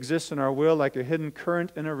 It exists in our will like a hidden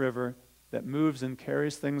current in a river that moves and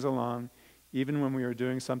carries things along even when we are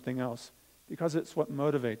doing something else, because it's what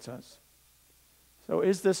motivates us. So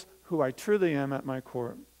is this who I truly am at my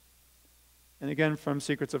core? And again, from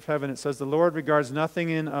Secrets of Heaven, it says, the Lord regards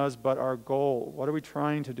nothing in us but our goal. What are we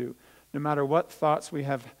trying to do? No matter what thoughts we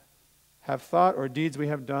have thought or deeds we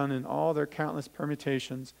have done in all their countless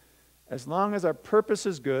permutations, as long as our purpose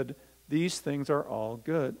is good, these things are all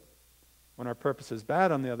good. When our purpose is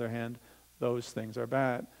bad, on the other hand, those things are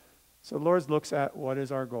bad. So the Lord looks at what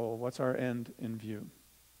is our goal, what's our end in view.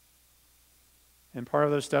 And part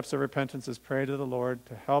of those steps of repentance is pray to the Lord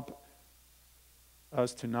to help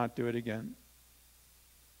us to not do it again.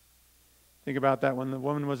 Think about that. When the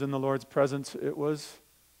woman was in the Lord's presence, it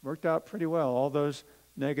worked out pretty well. All those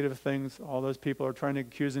negative things, all those people who are trying to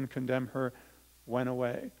accuse and condemn her went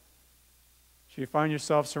away. If you find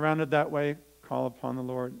yourself surrounded that way, call upon the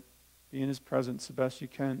Lord. Be in His presence the best you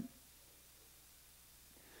can.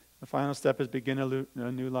 The final step is begin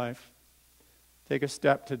a new life. Take a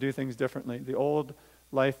step to do things differently. The old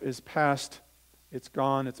life is past. It's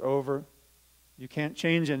gone. It's over. You can't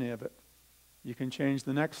change any of it. You can change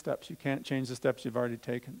the next steps. You can't change the steps you've already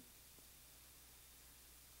taken.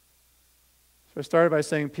 So I started by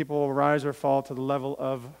saying people will rise or fall to the level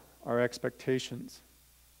of our expectations.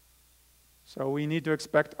 So we need to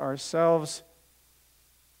expect ourselves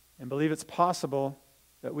and believe it's possible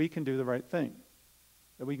that we can do the right thing,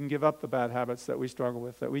 that we can give up the bad habits that we struggle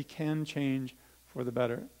with, that we can change for the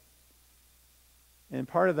better. And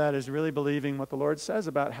part of that is really believing what the Lord says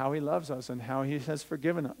about how He loves us and how He has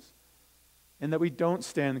forgiven us, and that we don't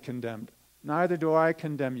stand condemned. Neither do I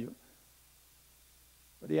condemn you.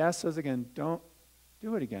 But He asks us again, don't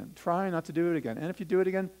do it again. Try not to do it again. And if you do it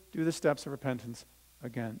again, do the steps of repentance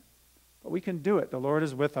again. But we can do it. The Lord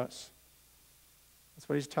is with us. That's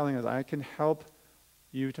what He's telling us. I can help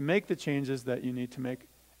you to make the changes that you need to make.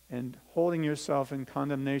 And holding yourself in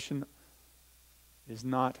condemnation is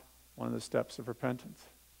not one of the steps of repentance.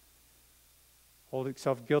 Hold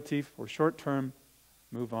yourself guilty for short term,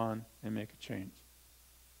 move on, and make a change.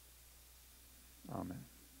 Amen.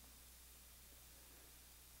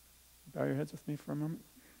 Bow your heads with me for a moment.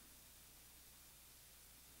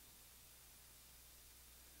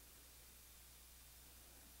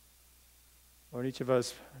 Lord, each of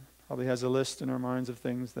us probably has a list in our minds of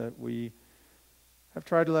things that we have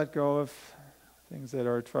tried to let go of, things that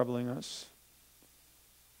are troubling us.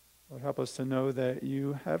 Lord, help us to know that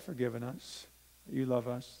You have forgiven us, that You love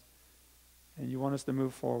us, and You want us to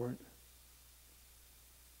move forward.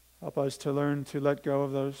 Help us to learn to let go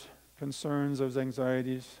of those concerns, those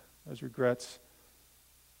anxieties, those regrets,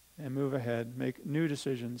 and move ahead. Make new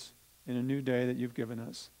decisions in a new day that You've given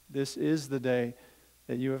us. This is the day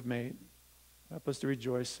that You have made. Help us to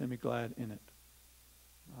rejoice and be glad in it.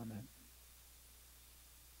 Amen.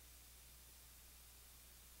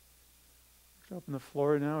 Let's open the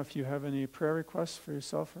floor now. If you have any prayer requests for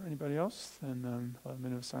yourself or anybody else, then we'll have a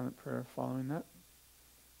minute of silent prayer following that.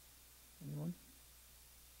 Anyone?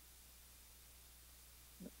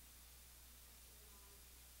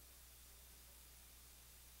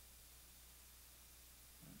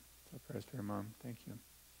 prayers for your mom. Thank you.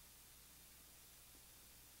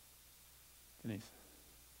 Denise.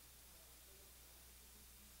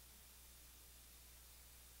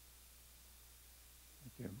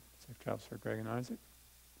 Thank you. Safe travels for Greg and Isaac.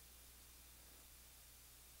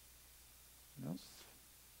 Anyone else?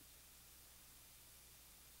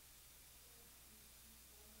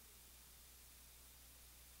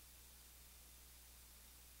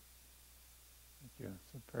 Thank you.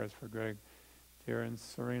 So prayers for Greg, Tara, and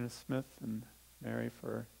Serena Smith, and Mary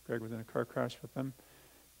for Greg was in a car crash with them.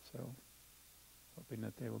 So hoping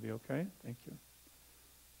that they will be okay. Thank you.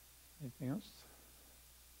 Anything else?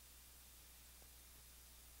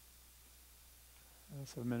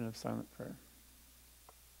 Let's have a minute of silent prayer.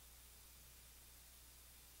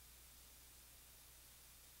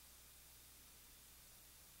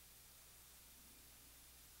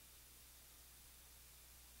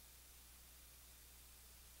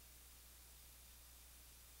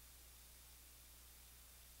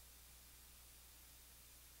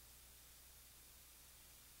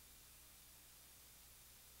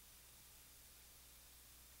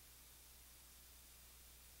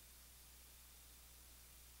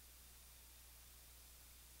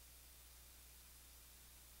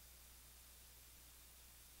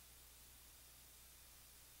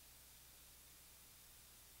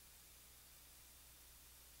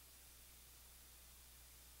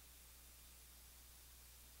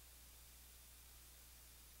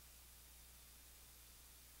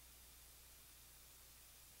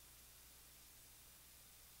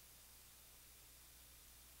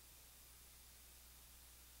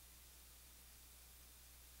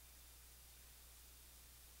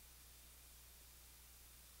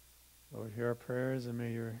 Lord, hear our prayers, and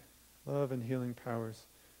may your love and healing powers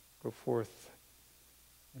go forth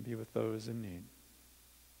and be with those in need.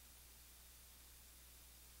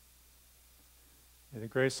 May the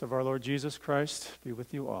grace of our Lord Jesus Christ be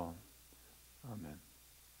with you all. Amen.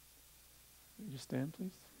 Would you stand,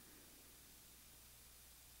 please?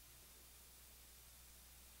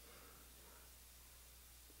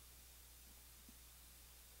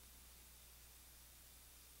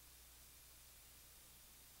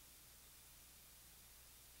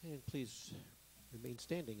 And please remain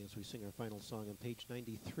standing as we sing our final song on page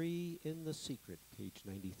 93, In the Secret, page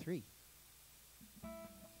 93.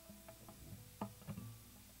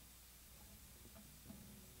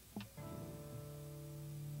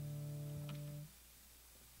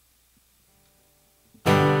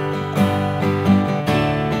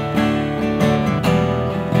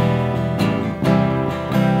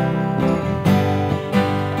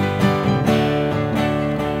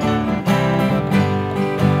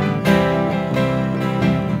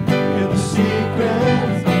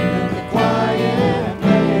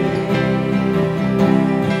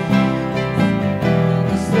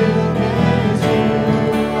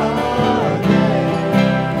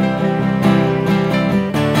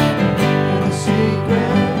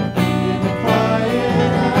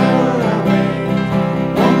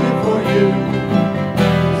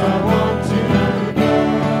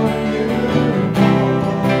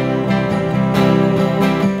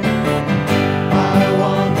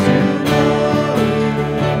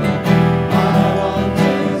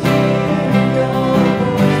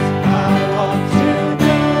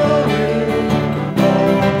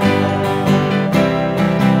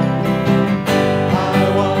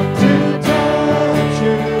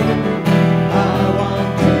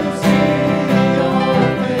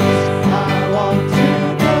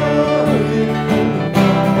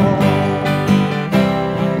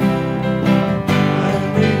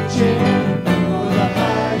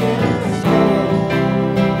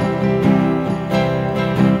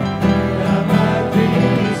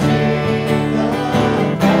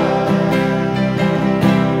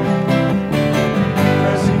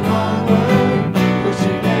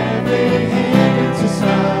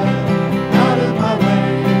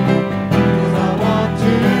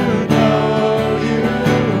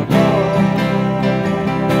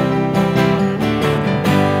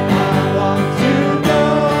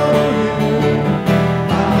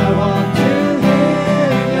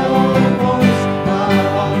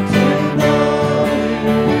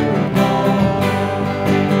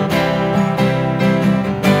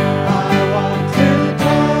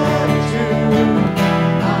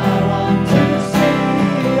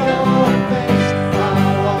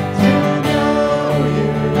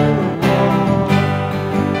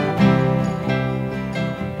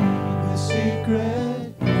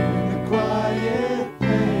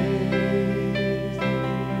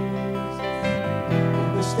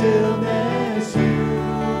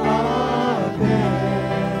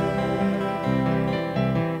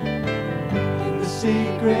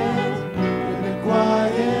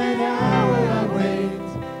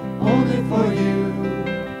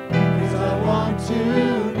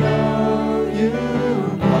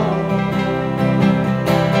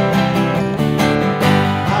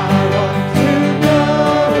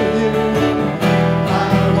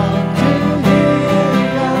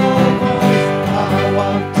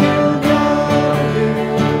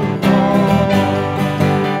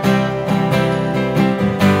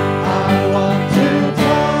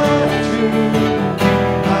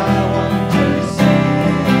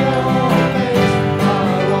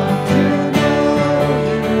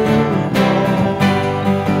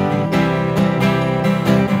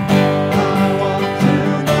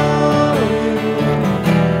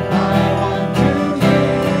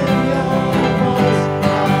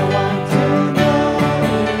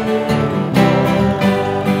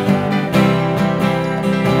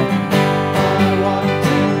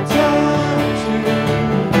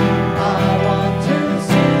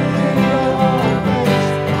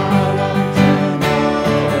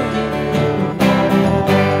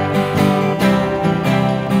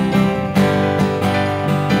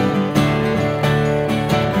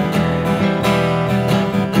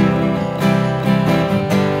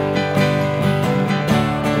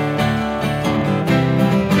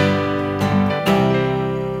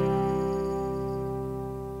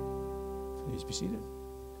 seated.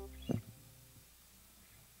 All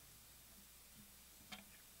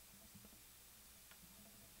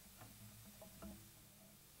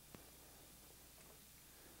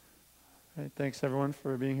right, thanks everyone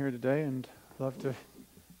for being here today, and love to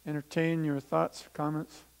entertain your thoughts,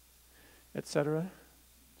 comments, etc.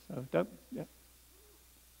 So, Deb, yeah.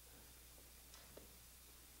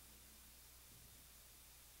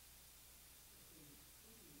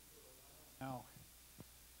 Now,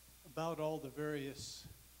 about all the various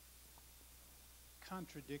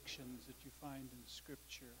contradictions that you find in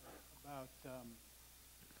Scripture about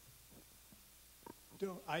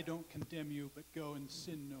I don't condemn you, but go and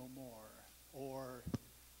sin no more, or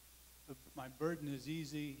my burden is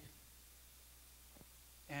easy,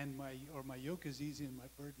 and my yoke is easy and my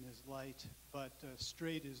burden is light, but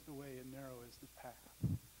straight is the way and narrow is the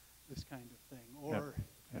path. This kind of thing, or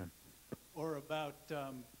or about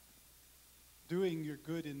doing your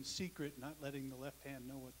good in secret, not letting the left hand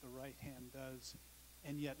know what the right hand does,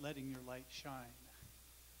 and yet letting your light shine.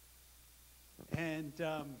 And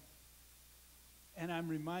I'm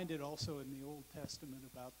reminded also in the Old Testament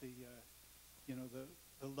about the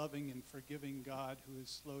loving and forgiving God who is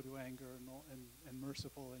slow to anger and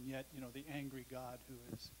merciful, and yet the angry God who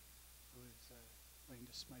is going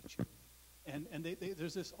to smite you. And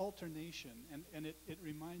there's this alternation, and it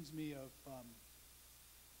reminds me of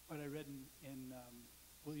what I read in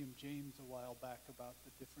William James a while back about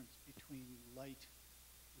the difference between light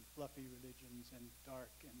and fluffy religions and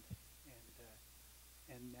dark and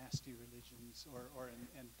nasty religions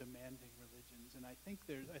and demanding religions. And I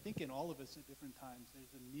think in all of us at different times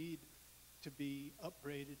there's a need to be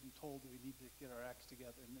upbraided and told we need to get our acts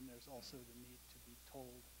together, and then there's also the need to be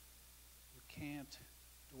told you can't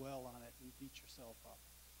dwell on it and beat yourself up.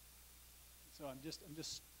 So I'm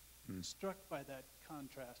just struck by that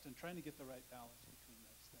contrast and trying to get the right balance between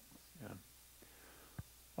those things. Yeah.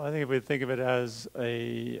 Well, I think if we think of it as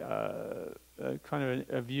a kind of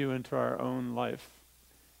a view into our own life,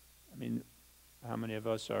 I mean, how many of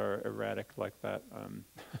us are erratic like that?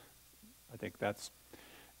 I think that's,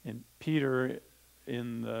 in Peter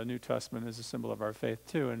in the New Testament is a symbol of our faith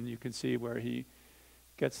too, and you can see where he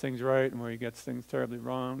gets things right and where he gets things terribly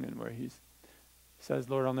wrong, and where he says,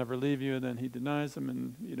 Lord, I'll never leave you, and then he denies him,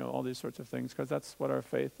 and all these sorts of things, because that's what our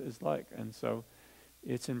faith is like. And so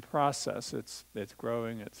it's in process, it's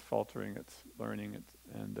growing, it's faltering, it's learning,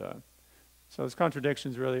 so those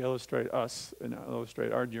contradictions really illustrate us and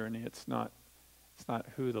illustrate our journey. It's not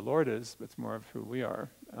who the Lord is, but it's more of who we are.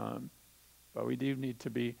 But we do need to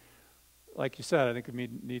be, like you said, I think we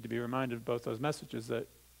need to be reminded of both those messages that,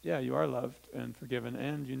 yeah, you are loved and forgiven,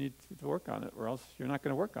 and you need to work on it, or else you're not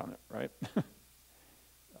going to work on it, right?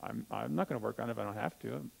 I'm not going to work on it if I don't have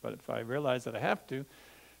to, but if I realize that I have to,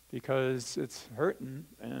 because it's hurting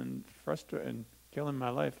and frustrating and killing my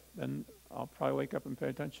life, then I'll probably wake up and pay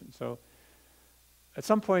attention. So at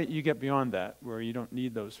some point you get beyond that, where you don't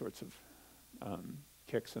need those sorts of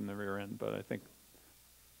kicks in the rear end, but I think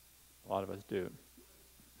a lot of us do.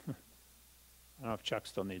 I don't know if Chuck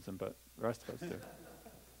still needs them, but the rest of us do.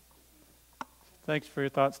 Thanks for your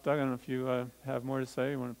thoughts, Doug. I don't know if you have more to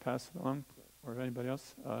say, you want to pass it along, or anybody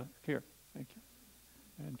else. Kier, thank you.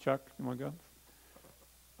 And Chuck, you want to go?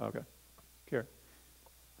 Okay. Kier.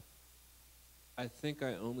 I think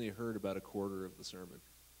I only heard about a quarter of the sermon,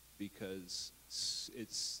 because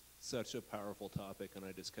it's such a powerful topic, and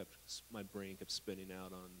my brain kept spinning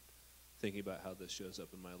out on thinking about how this shows up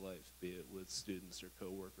in my life, be it with students or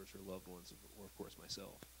coworkers or loved ones, or of course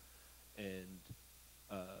myself. And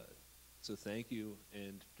so thank you,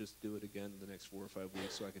 and just do it again in the next 4 or 5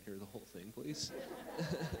 weeks so I can hear the whole thing, please.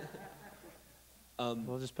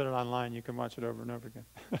 We'll just put it online. You can watch it over and over again.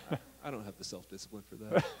 I don't have the self-discipline for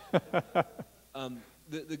that.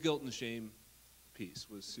 The guilt and shame piece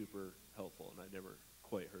was super helpful, and I never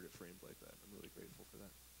quite heard it framed like that. I'm really grateful for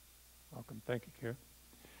that. Welcome. Thank you, Kier.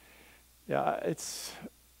 Yeah, it's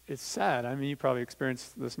sad. I mean, you probably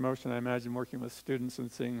experienced this emotion, I imagine, working with students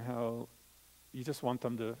and seeing how you just want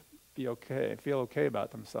them to be okay, feel okay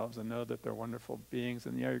about themselves, and know that they're wonderful beings,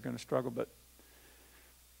 and yeah, you're going to struggle, but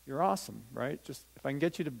you're awesome, right? Just if I can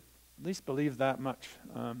get you to at least believe that much.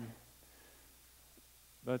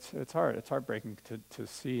 But it's hard. It's heartbreaking to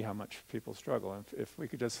see how much people struggle. If we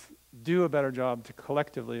could just do a better job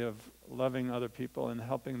collectively of loving other people and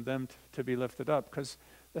helping them to be lifted up, because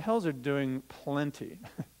the Hells are doing plenty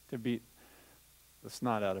to beat the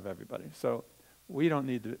snot out of everybody. So we don't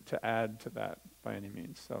need to add to that by any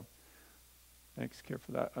means. So thanks, Kier,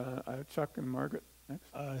 for that. I have Chuck and Margaret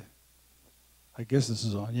next. I guess this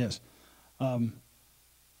is on, yes.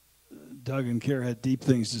 Doug and Kara had deep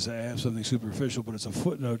things to say. I have something superficial, but it's a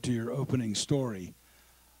footnote to your opening story.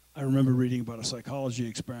 I remember reading about a psychology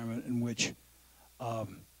experiment in which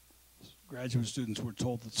graduate students were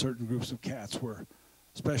told that certain groups of cats were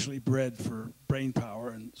specially bred for brain power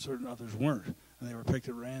and certain others weren't, and they were picked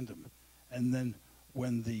at random. And then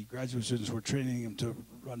when the graduate students were training them to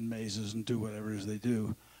run mazes and do whatever it is they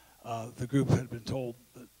do, the group had been told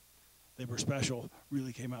that they were special,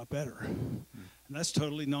 really came out better. And that's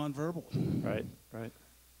totally nonverbal. Right, right.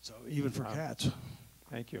 So even for cats.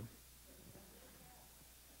 Thank you.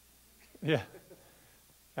 Yeah.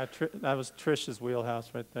 That was Trish's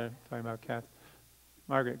wheelhouse right there, talking about cats.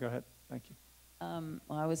 Margaret, go ahead. Thank you.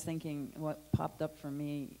 Well, I was thinking what popped up for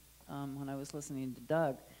me when I was listening to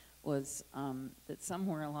Doug was that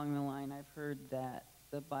somewhere along the line I've heard that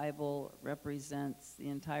the Bible represents, the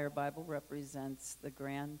entire Bible represents the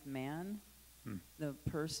grand man, the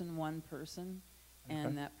person, one person,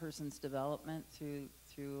 and that person's development through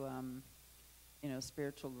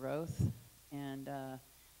spiritual growth. And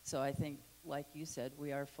so I think, like you said,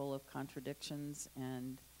 we are full of contradictions,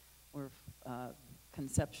 and we're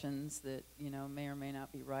conceptions that may or may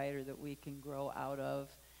not be right, or that we can grow out of,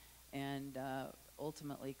 and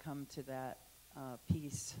ultimately come to that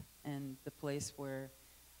peace and the place where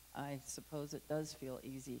I suppose it does feel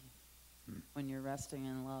easy when you're resting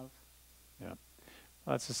in love. Yeah.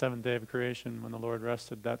 Well, that's the seventh day of creation. When the Lord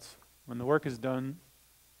rested, that's when the work is done,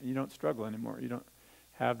 and you don't struggle anymore. You don't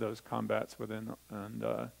have those combats within, and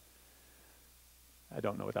I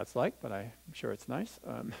don't know what that's like, but I'm sure it's nice.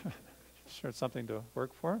 Sure it's something to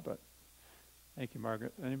work for, but thank you,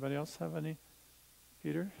 Margaret. Anybody else have any?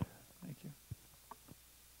 Peter? Thank you.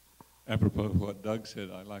 Apropos of what Doug said,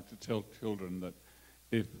 I like to tell children that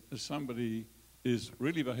if somebody is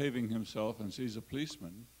really behaving himself and sees a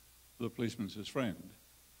policeman, the policeman's his friend.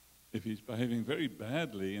 If he's behaving very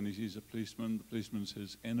badly and he sees a policeman, the policeman's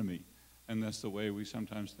his enemy. And that's the way we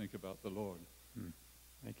sometimes think about the Lord.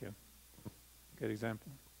 Thank you. Good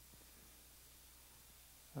example.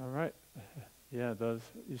 All right. Yeah,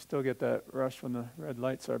 you still get that rush when the red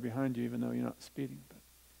lights are behind you, even though you're not speeding. But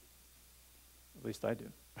at least I do.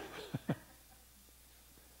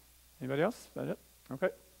 Anybody else? Is that it? Okay.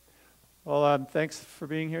 Well, thanks for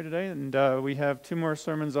being here today. And we have 2 more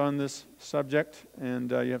sermons on this subject. And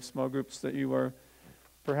you have small groups that you are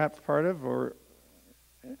perhaps part of.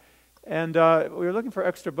 And we were looking for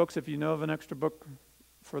extra books. If you know of an extra book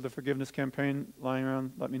for the forgiveness campaign lying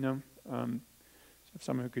around, let me know. If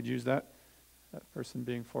someone who could use that person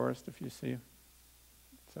being Forrest, if you see.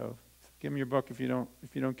 So give me your book if you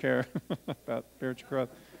don't care about spiritual growth.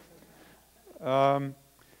 I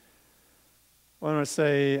want to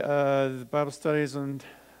say the Bible studies, and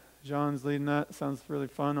John's leading that. Sounds really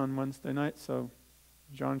fun on Wednesday night. So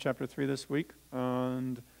John chapter 3 this week.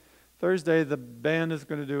 And Thursday the band is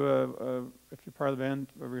going to do if you're part of the band,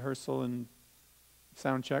 a rehearsal and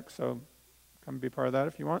sound check. So come be part of that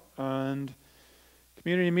if you want. And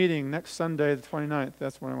community meeting next Sunday, the 29th.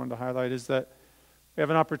 That's what I wanted to highlight, is that we have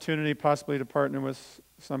an opportunity possibly to partner with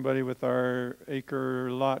somebody with our acre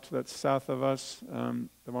lot that's south of us,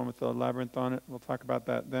 the one with the labyrinth on it. We'll talk about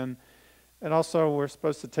that then. And also, we're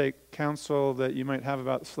supposed to take counsel that you might have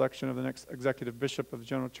about the selection of the next executive bishop of the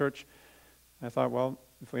General Church. And I thought, well,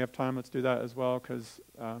 if we have time, let's do that as well, because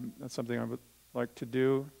that's something I would like to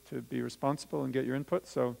do, to be responsible and get your input.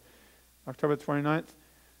 So October 29th.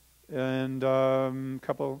 And a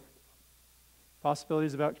couple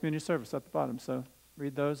possibilities about community service at the bottom. So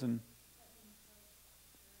read those. And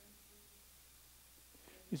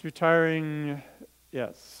he's retiring,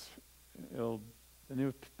 yes. The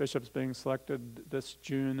new bishop's being selected this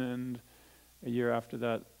June, and a year after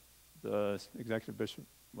that, the executive bishop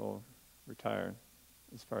will retire,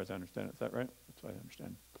 as far as I understand it. Is that right? That's what I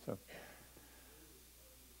understand. So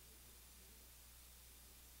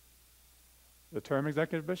the term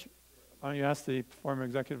executive bishop? Why don't you ask the former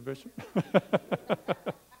executive bishop?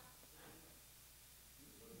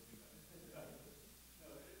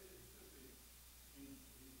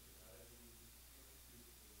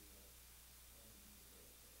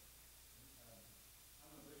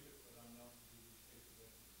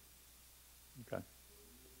 Okay.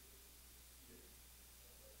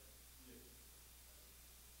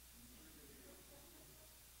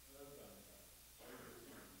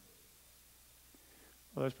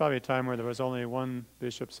 Well, there's probably a time where there was only one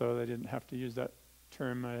bishop, so they didn't have to use that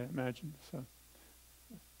term, I imagine. So,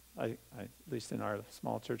 at least in our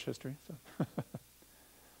small church history. So,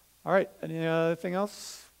 all right. Anything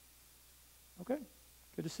else? Okay.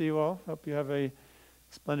 Good to see you all. Hope you have a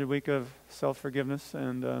splendid week of self-forgiveness,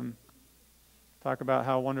 and talk about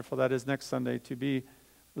how wonderful that is next Sunday to be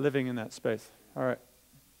living in that space. All right.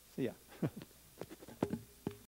 See ya.